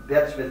mean,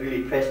 Bert Smith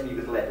really pressed me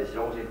with letters. He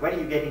always said, when are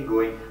you getting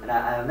going? And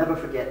I'll never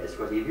forget this,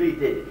 because he really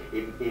did.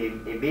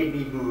 He made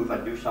me move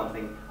and do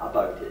something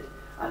about it.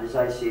 And as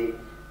I say,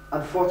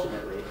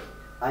 unfortunately,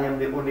 I am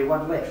the only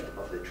one left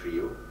of the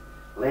trio.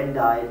 Len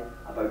died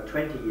about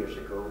 20 years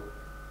ago,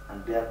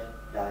 and Bert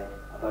died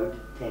about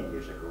 10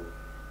 years ago.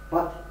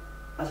 But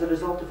as a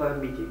result of our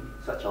meeting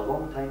such a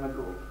long time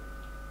ago,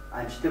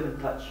 I'm still in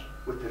touch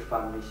with their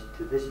families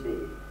to this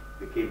day.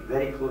 We became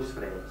very close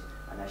friends,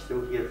 and I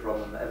still hear from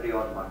them every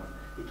odd month.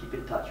 They keep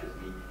in touch with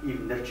me.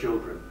 Even their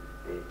children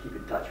keep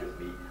in touch with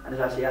me. And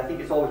as I say, I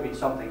think it's always been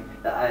something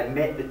that I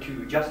met the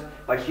two just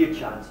by sheer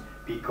chance,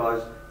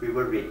 because we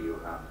were radio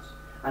hams.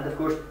 And of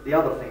course, the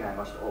other thing I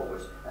must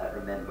always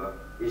remember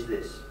is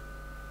this.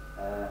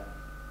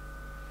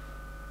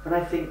 When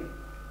I think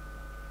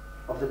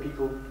of the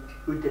people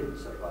who didn't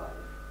survive,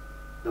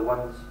 the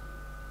ones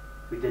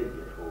who didn't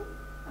get home,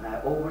 and I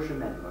always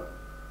remember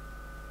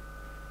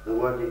the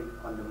wording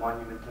on the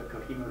monument at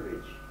Kohima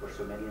Ridge, where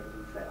so many of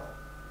them fell.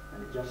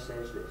 And it just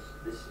says this.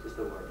 This is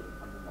the wording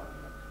on the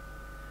monument.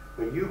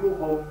 When you go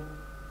home,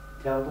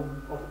 tell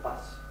them of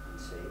us and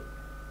say,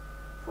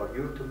 for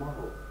your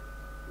tomorrow,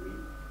 we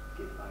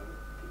give out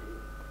today.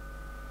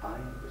 I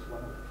was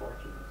one of the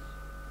fortunates.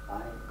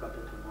 I got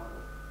a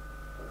tomorrow,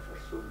 but for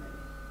so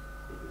many,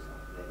 it was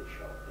a very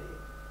short day.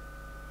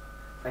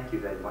 Thank you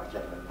very much,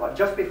 gentlemen. But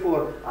just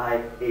before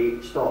I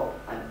stop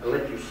and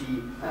let you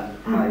see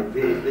my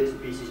various bits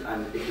and pieces,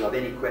 and if you have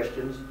any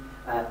questions,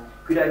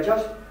 could I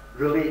just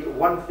relate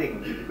one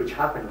thing which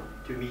happened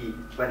to me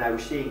when I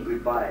was saying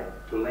goodbye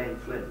to Len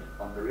Flint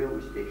on the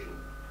railway station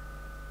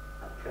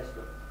at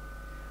Preston.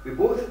 We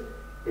both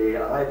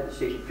arrived at the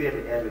station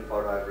fairly early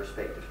for our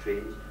respective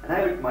trains, and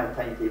I looked at my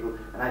timetable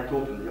and I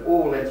told him,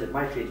 oh, Len said,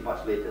 my train's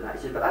much later, and I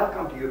said, but I'll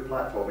come to your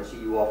platform and see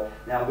you off,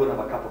 and I'll go and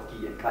have a cup of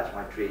tea and catch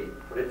my train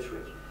for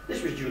Ipswich.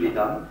 This was duly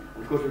done,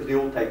 and of course it was the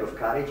old type of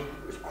carriage.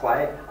 It was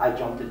quiet. I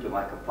jumped into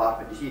my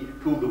compartment. You see,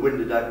 pulled the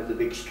window down with the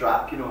big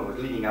strap, you know, and was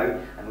leaning out,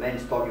 and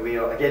Len's talking away.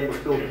 Again, we're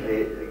still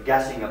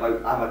gassing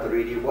about amateur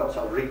radio, what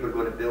sort of rig we're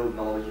going to build and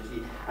all this, you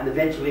see. And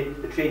eventually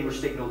the train was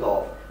signalled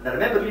off. And I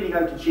remember leaning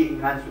out and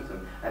shaking hands with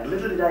him, and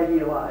little did I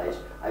realise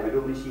I would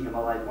only see him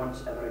alive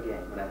once ever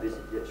again when I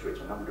visited Ipswich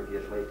a number of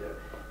years later.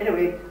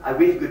 Anyway, I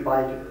waved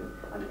goodbye to him,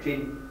 and the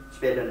train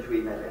sped on its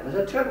way merrily. And as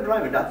I turned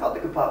round, I thought the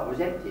compartment was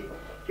empty.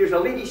 Here's a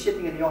lady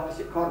sitting in the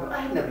opposite corner.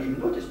 I had never even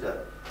noticed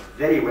her.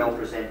 Very well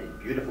presented,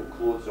 beautiful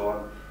clothes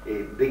on,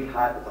 a big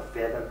hat with a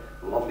feather,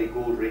 lovely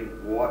gold ring,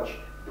 watch,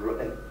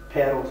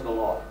 pearls the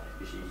lot,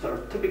 you see, sort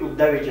of typical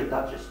Dowager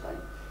Duchess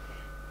type.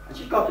 And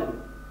she got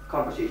in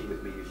conversation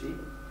with me, you see,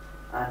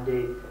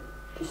 and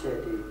she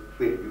said,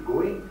 where are you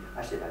going?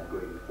 I said, I'm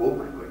going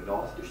home, I'm going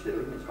north to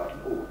Stirling in Scotland.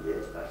 Oh,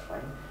 yes, that's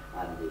fine.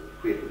 And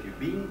where have you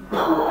been?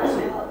 Oh, I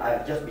said,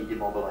 I've just been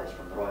demobilised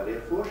from the Royal Air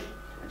Force.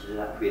 And she said,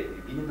 where have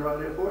you been in the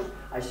Royal Air Force?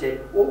 I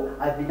said, oh,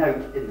 I've been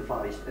out in the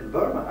Far East, in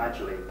Burma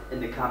actually, in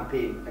the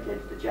campaign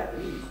against the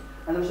Japanese.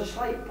 And there was a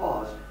slight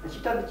pause, and she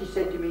turned and she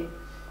said to me,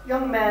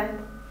 young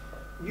man,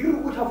 you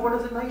would have one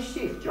of the nice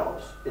safe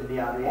jobs in the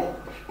RAF.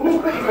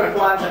 As quick as a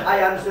flash, I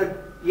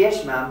answered,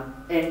 yes ma'am,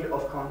 end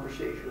of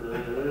conversation.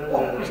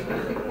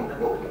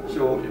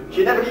 So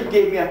she never even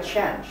gave me a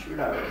chance, you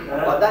know.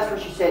 But that's what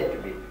she said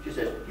to me. She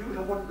says, you would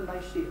have one of the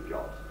nice safe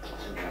jobs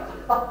in the RAF.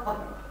 You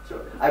know.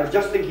 So I was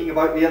just thinking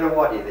about the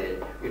Irrawaddy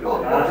then, you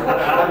know,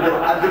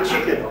 and the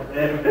chicken.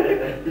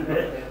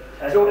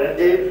 So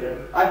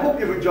I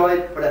hope you've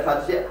enjoyed what I've had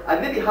to say. I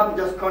maybe haven't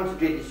just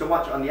concentrated so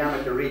much on the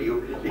amateur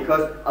radio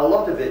because a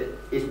lot of it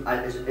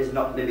is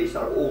not maybe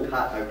sort of old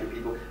hat now to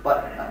people,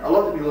 but a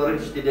lot of people are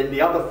interested in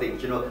the other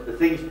things, you know, the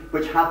things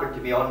which happened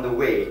to me on the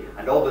way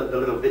and all the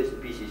little bits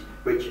and pieces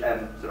which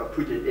sort of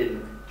put it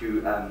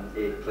into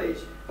a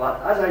place.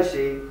 But as I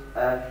say,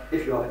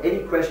 if you have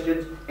any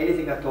questions,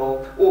 anything at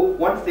all. Oh,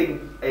 one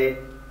thing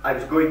I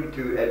was going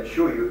to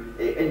show you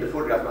in the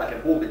photograph, but I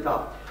can hold it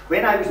up.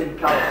 When I was in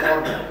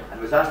California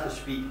and was asked to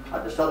speak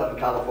at the Southern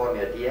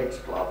California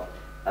DX Club,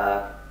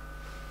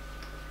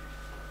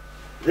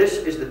 this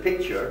is the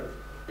picture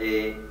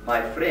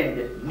my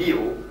friend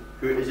Neil,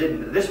 who is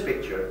in this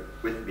picture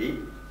with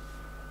me,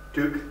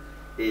 took.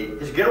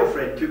 His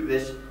girlfriend took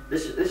this.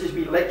 This is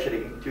me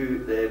lecturing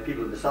to the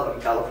people in the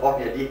Southern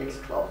California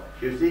DX Club.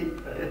 You see?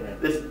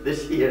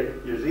 this here,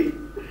 you see?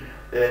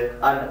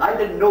 And I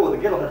didn't know the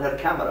girl had her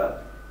camera,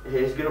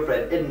 his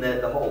girlfriend, in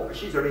the hall, because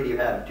she's a radio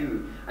ham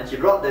too, and she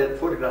brought the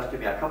photographs to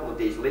me a couple of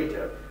days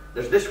later.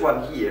 There's this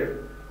one here,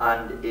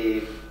 and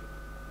the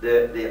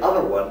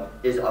other one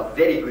is a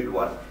very good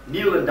one.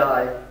 Neil and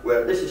I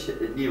were, this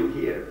is Neil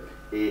here,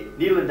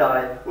 Neil and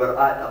I were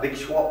at a big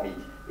swap meet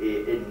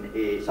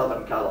in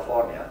Southern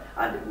California,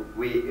 and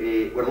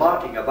we were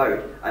larking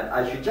about, and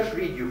I should just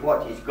read you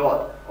what he's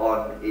got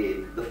on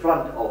the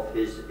front of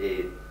his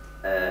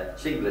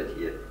singlet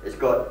here. It's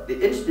got the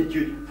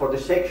Institute for the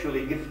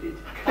Sexually Gifted.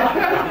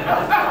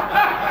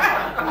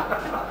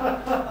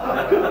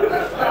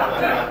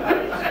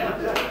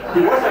 He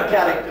was a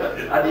character,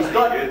 and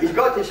he's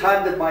got his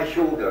hand on my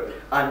shoulder,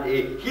 and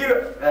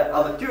here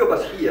are the two of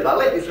us here. I'll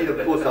let you see them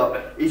close up.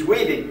 He's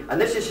waving, and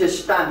this is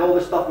his stand, all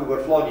the stuff we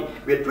were flogging.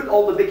 We had put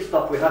all the big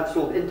stuff we had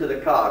sold into the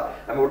car,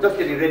 and we were just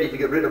getting ready to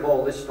get rid of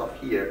all this stuff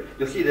here.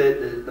 You'll see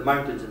the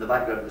mountains in the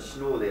background, the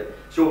snow there.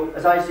 So,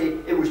 as I say,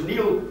 it was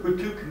Neil who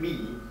took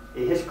me,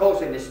 his call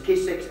sign is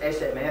K6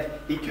 SMF,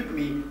 he took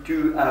me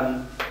to,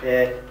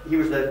 he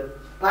was the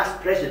past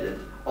president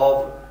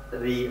of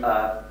the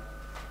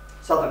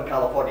Southern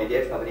California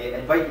DX Club, and he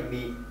invited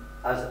me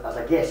as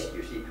a guest,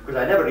 you see, because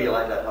I never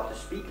realised I'd have to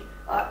speak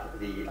at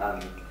the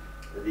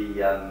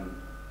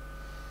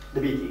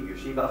meeting, you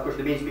see, but of course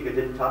the main speaker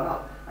didn't turn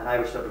up, and I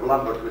was sort of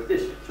lumbered with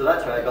this, so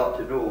that's how I got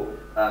to know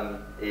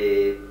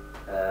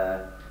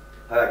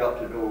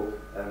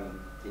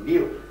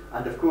Neil.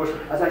 And of course,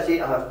 as I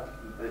say, I have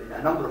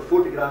a number of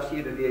photographs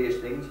here of various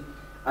things.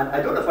 And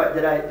I don't know if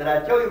did I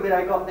tell you where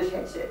I got this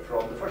headset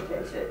from, the first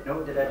headset?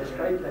 No? Did I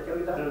tell you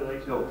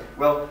that? No.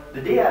 Well,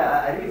 the day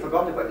I really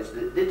forgot about this.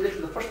 This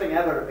was the first thing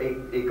I ever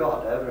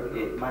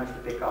managed to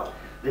pick up.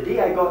 The day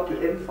I got to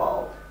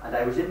Imphal, and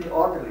I was in the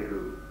orderly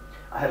room,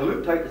 I had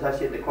looked out, as I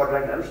say, in the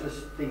quadrangle. There was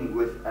this thing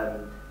with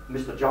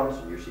Mr.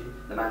 Johnson, you see,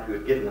 the man who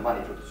had given the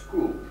money for the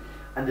school.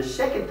 And the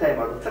second time,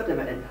 or the third time,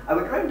 and I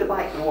went round the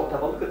back and walked,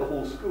 have a look at the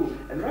whole school,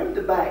 and round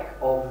the back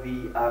of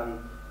the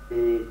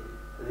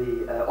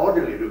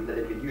orderly room that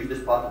had been used,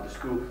 this part of the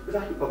school, was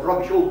a heap of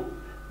rubbish, old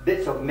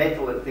bits of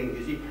metal and things,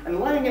 you see. And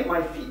lying at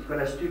my feet when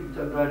I stood and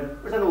turned around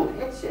was an old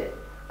headset.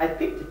 I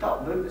picked it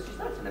up and I said,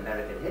 that's an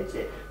American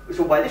headset.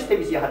 So by this time,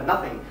 you see, I had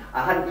nothing.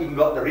 I hadn't even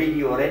got the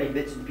radio or any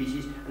bits and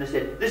pieces. And I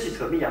said, this is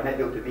for me, I might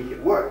be able to make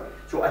it work.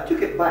 So I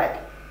took it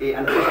back,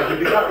 and of course I could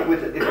do nothing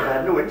with it because I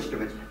had no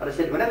instruments. And I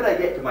said, whenever I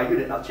get to my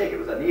unit, I'll check it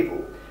with a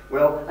naval.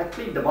 Well, I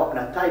cleaned them up and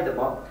I tied them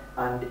up,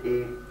 and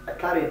I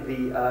carried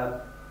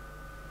the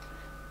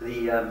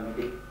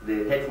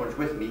headphones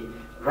with me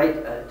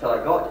right till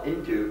I got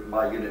into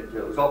my unit,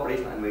 till it was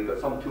operational, and we got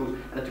some tools,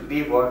 and I took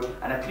the work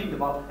and I cleaned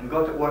them up and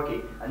got it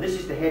working. And this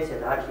is the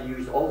headset I actually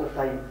used all the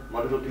time on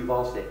my little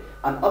Duval set.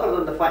 And other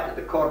than the fact that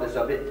the cord is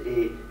a bit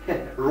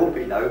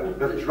ropey now,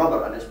 because it's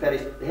rubber and it's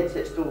perished, the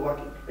headset's still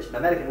working. It's an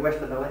American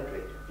Western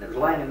Electric, and it was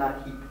lying in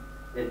that heap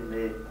in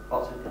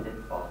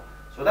Imphal.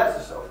 So that's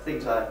the sort of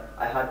things I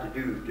had to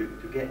do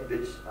to get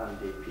bits and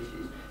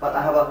pieces. But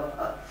I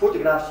have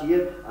photographs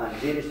here and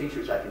various things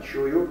which I can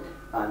show you,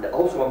 and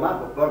also a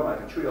map of Burma. I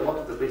can show you a lot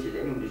of the places,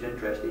 anyone who's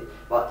interested,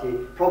 but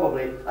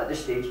probably at this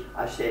stage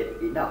I've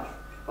said enough.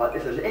 But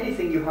if there's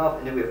anything you have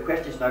in the way of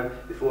questions now,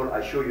 before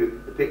I show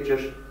you the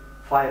pictures,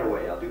 fire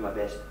away. I'll do my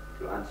best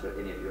to answer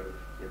any of your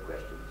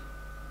questions.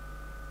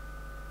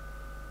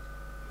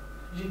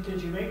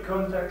 Did you make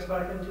contacts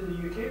back into the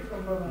UK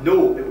from Burma?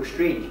 No, it was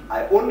strange.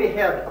 I only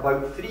heard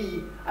about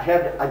three. I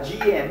heard a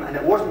GM, and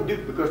it wasn't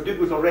Duke because Duke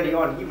was already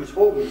on. He was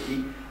home, you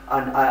see,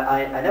 and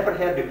I never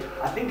heard it.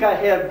 I think I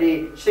heard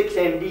the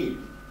 6MD,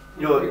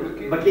 you know,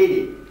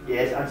 McCady,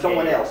 yes, and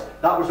someone else.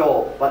 That was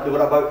all. But they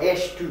were about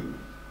S2,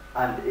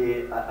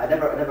 and I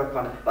never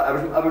contacted. But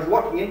I was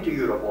working into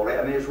Europe, all right.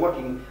 I mean, I was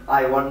working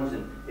I1s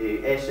and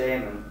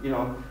SM, and you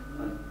know,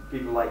 and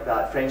people like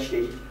that, French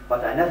stations.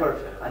 But I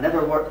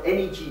never worked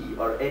any G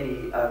or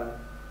any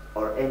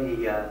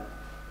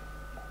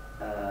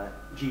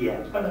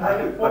GM.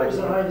 And what was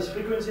the highest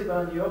frequency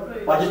band you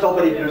operated? Well, I just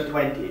operated at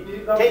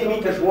 20. 10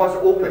 metres was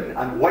open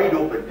and wide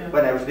open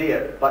when I was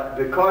there, but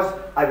because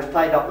I was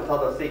tied up with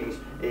other things,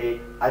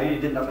 I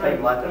really didn't have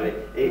time laterally.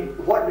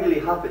 What really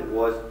happened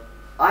was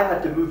I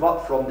had to move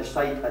up from the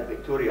site at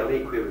Victoria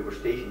Lake where we were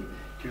stationed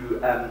to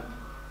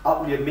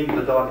up near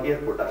Mingladon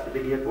Airport, that's the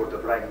big airport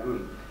of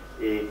Rangoon.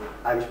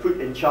 I was put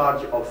in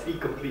charge of 3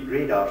 complete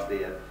radars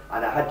there,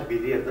 and I had to be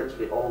there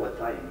virtually all the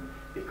time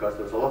because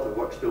there was a lot of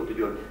work still to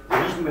do. And the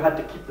reason we had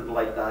to keep them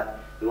like that,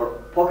 there were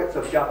pockets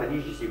of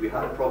Japanese, you see, we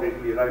had probably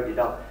really rounded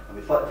up, and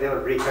we thought if they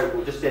ever break out,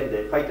 we'll just send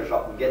the fighters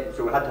up and get them,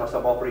 so we had to have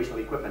some operational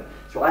equipment.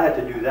 So I had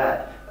to do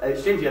that.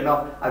 Strangely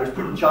enough, I was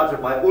put in charge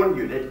of my own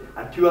unit,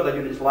 and 2 other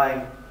units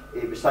lying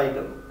beside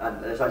them,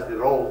 and as they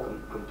were all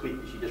complete,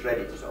 you see, just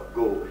ready to sort of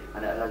go,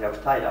 and I was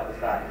tied up with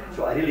that.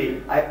 So I really,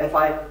 if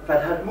I'd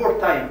had more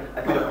time,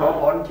 I could have come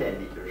on 10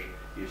 metres,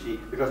 you see,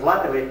 because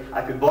latterly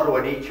I could borrow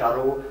an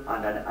HRO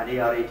and an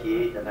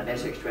AR-88 and an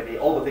SX-28,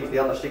 all the things the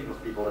other signals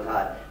people had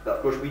had, but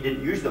of course we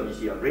didn't use them, you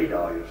see, on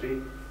radar, you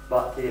see.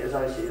 But as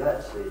I say,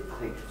 that's the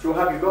thing. So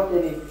have you got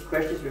any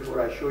questions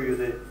before I show you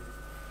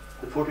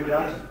the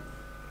photographs?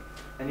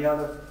 Any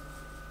other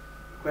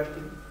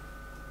questions?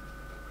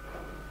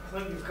 I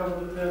think you've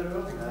covered it very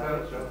well.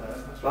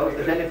 Well, if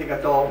there's anything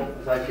at all,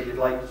 as I said, you'd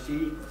like to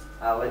see,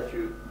 I'll let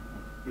you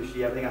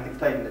see everything. I think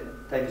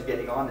time is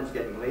getting on, it's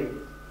getting late.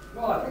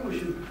 Well, I think we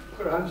should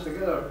put our hands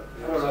together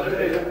for our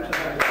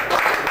day.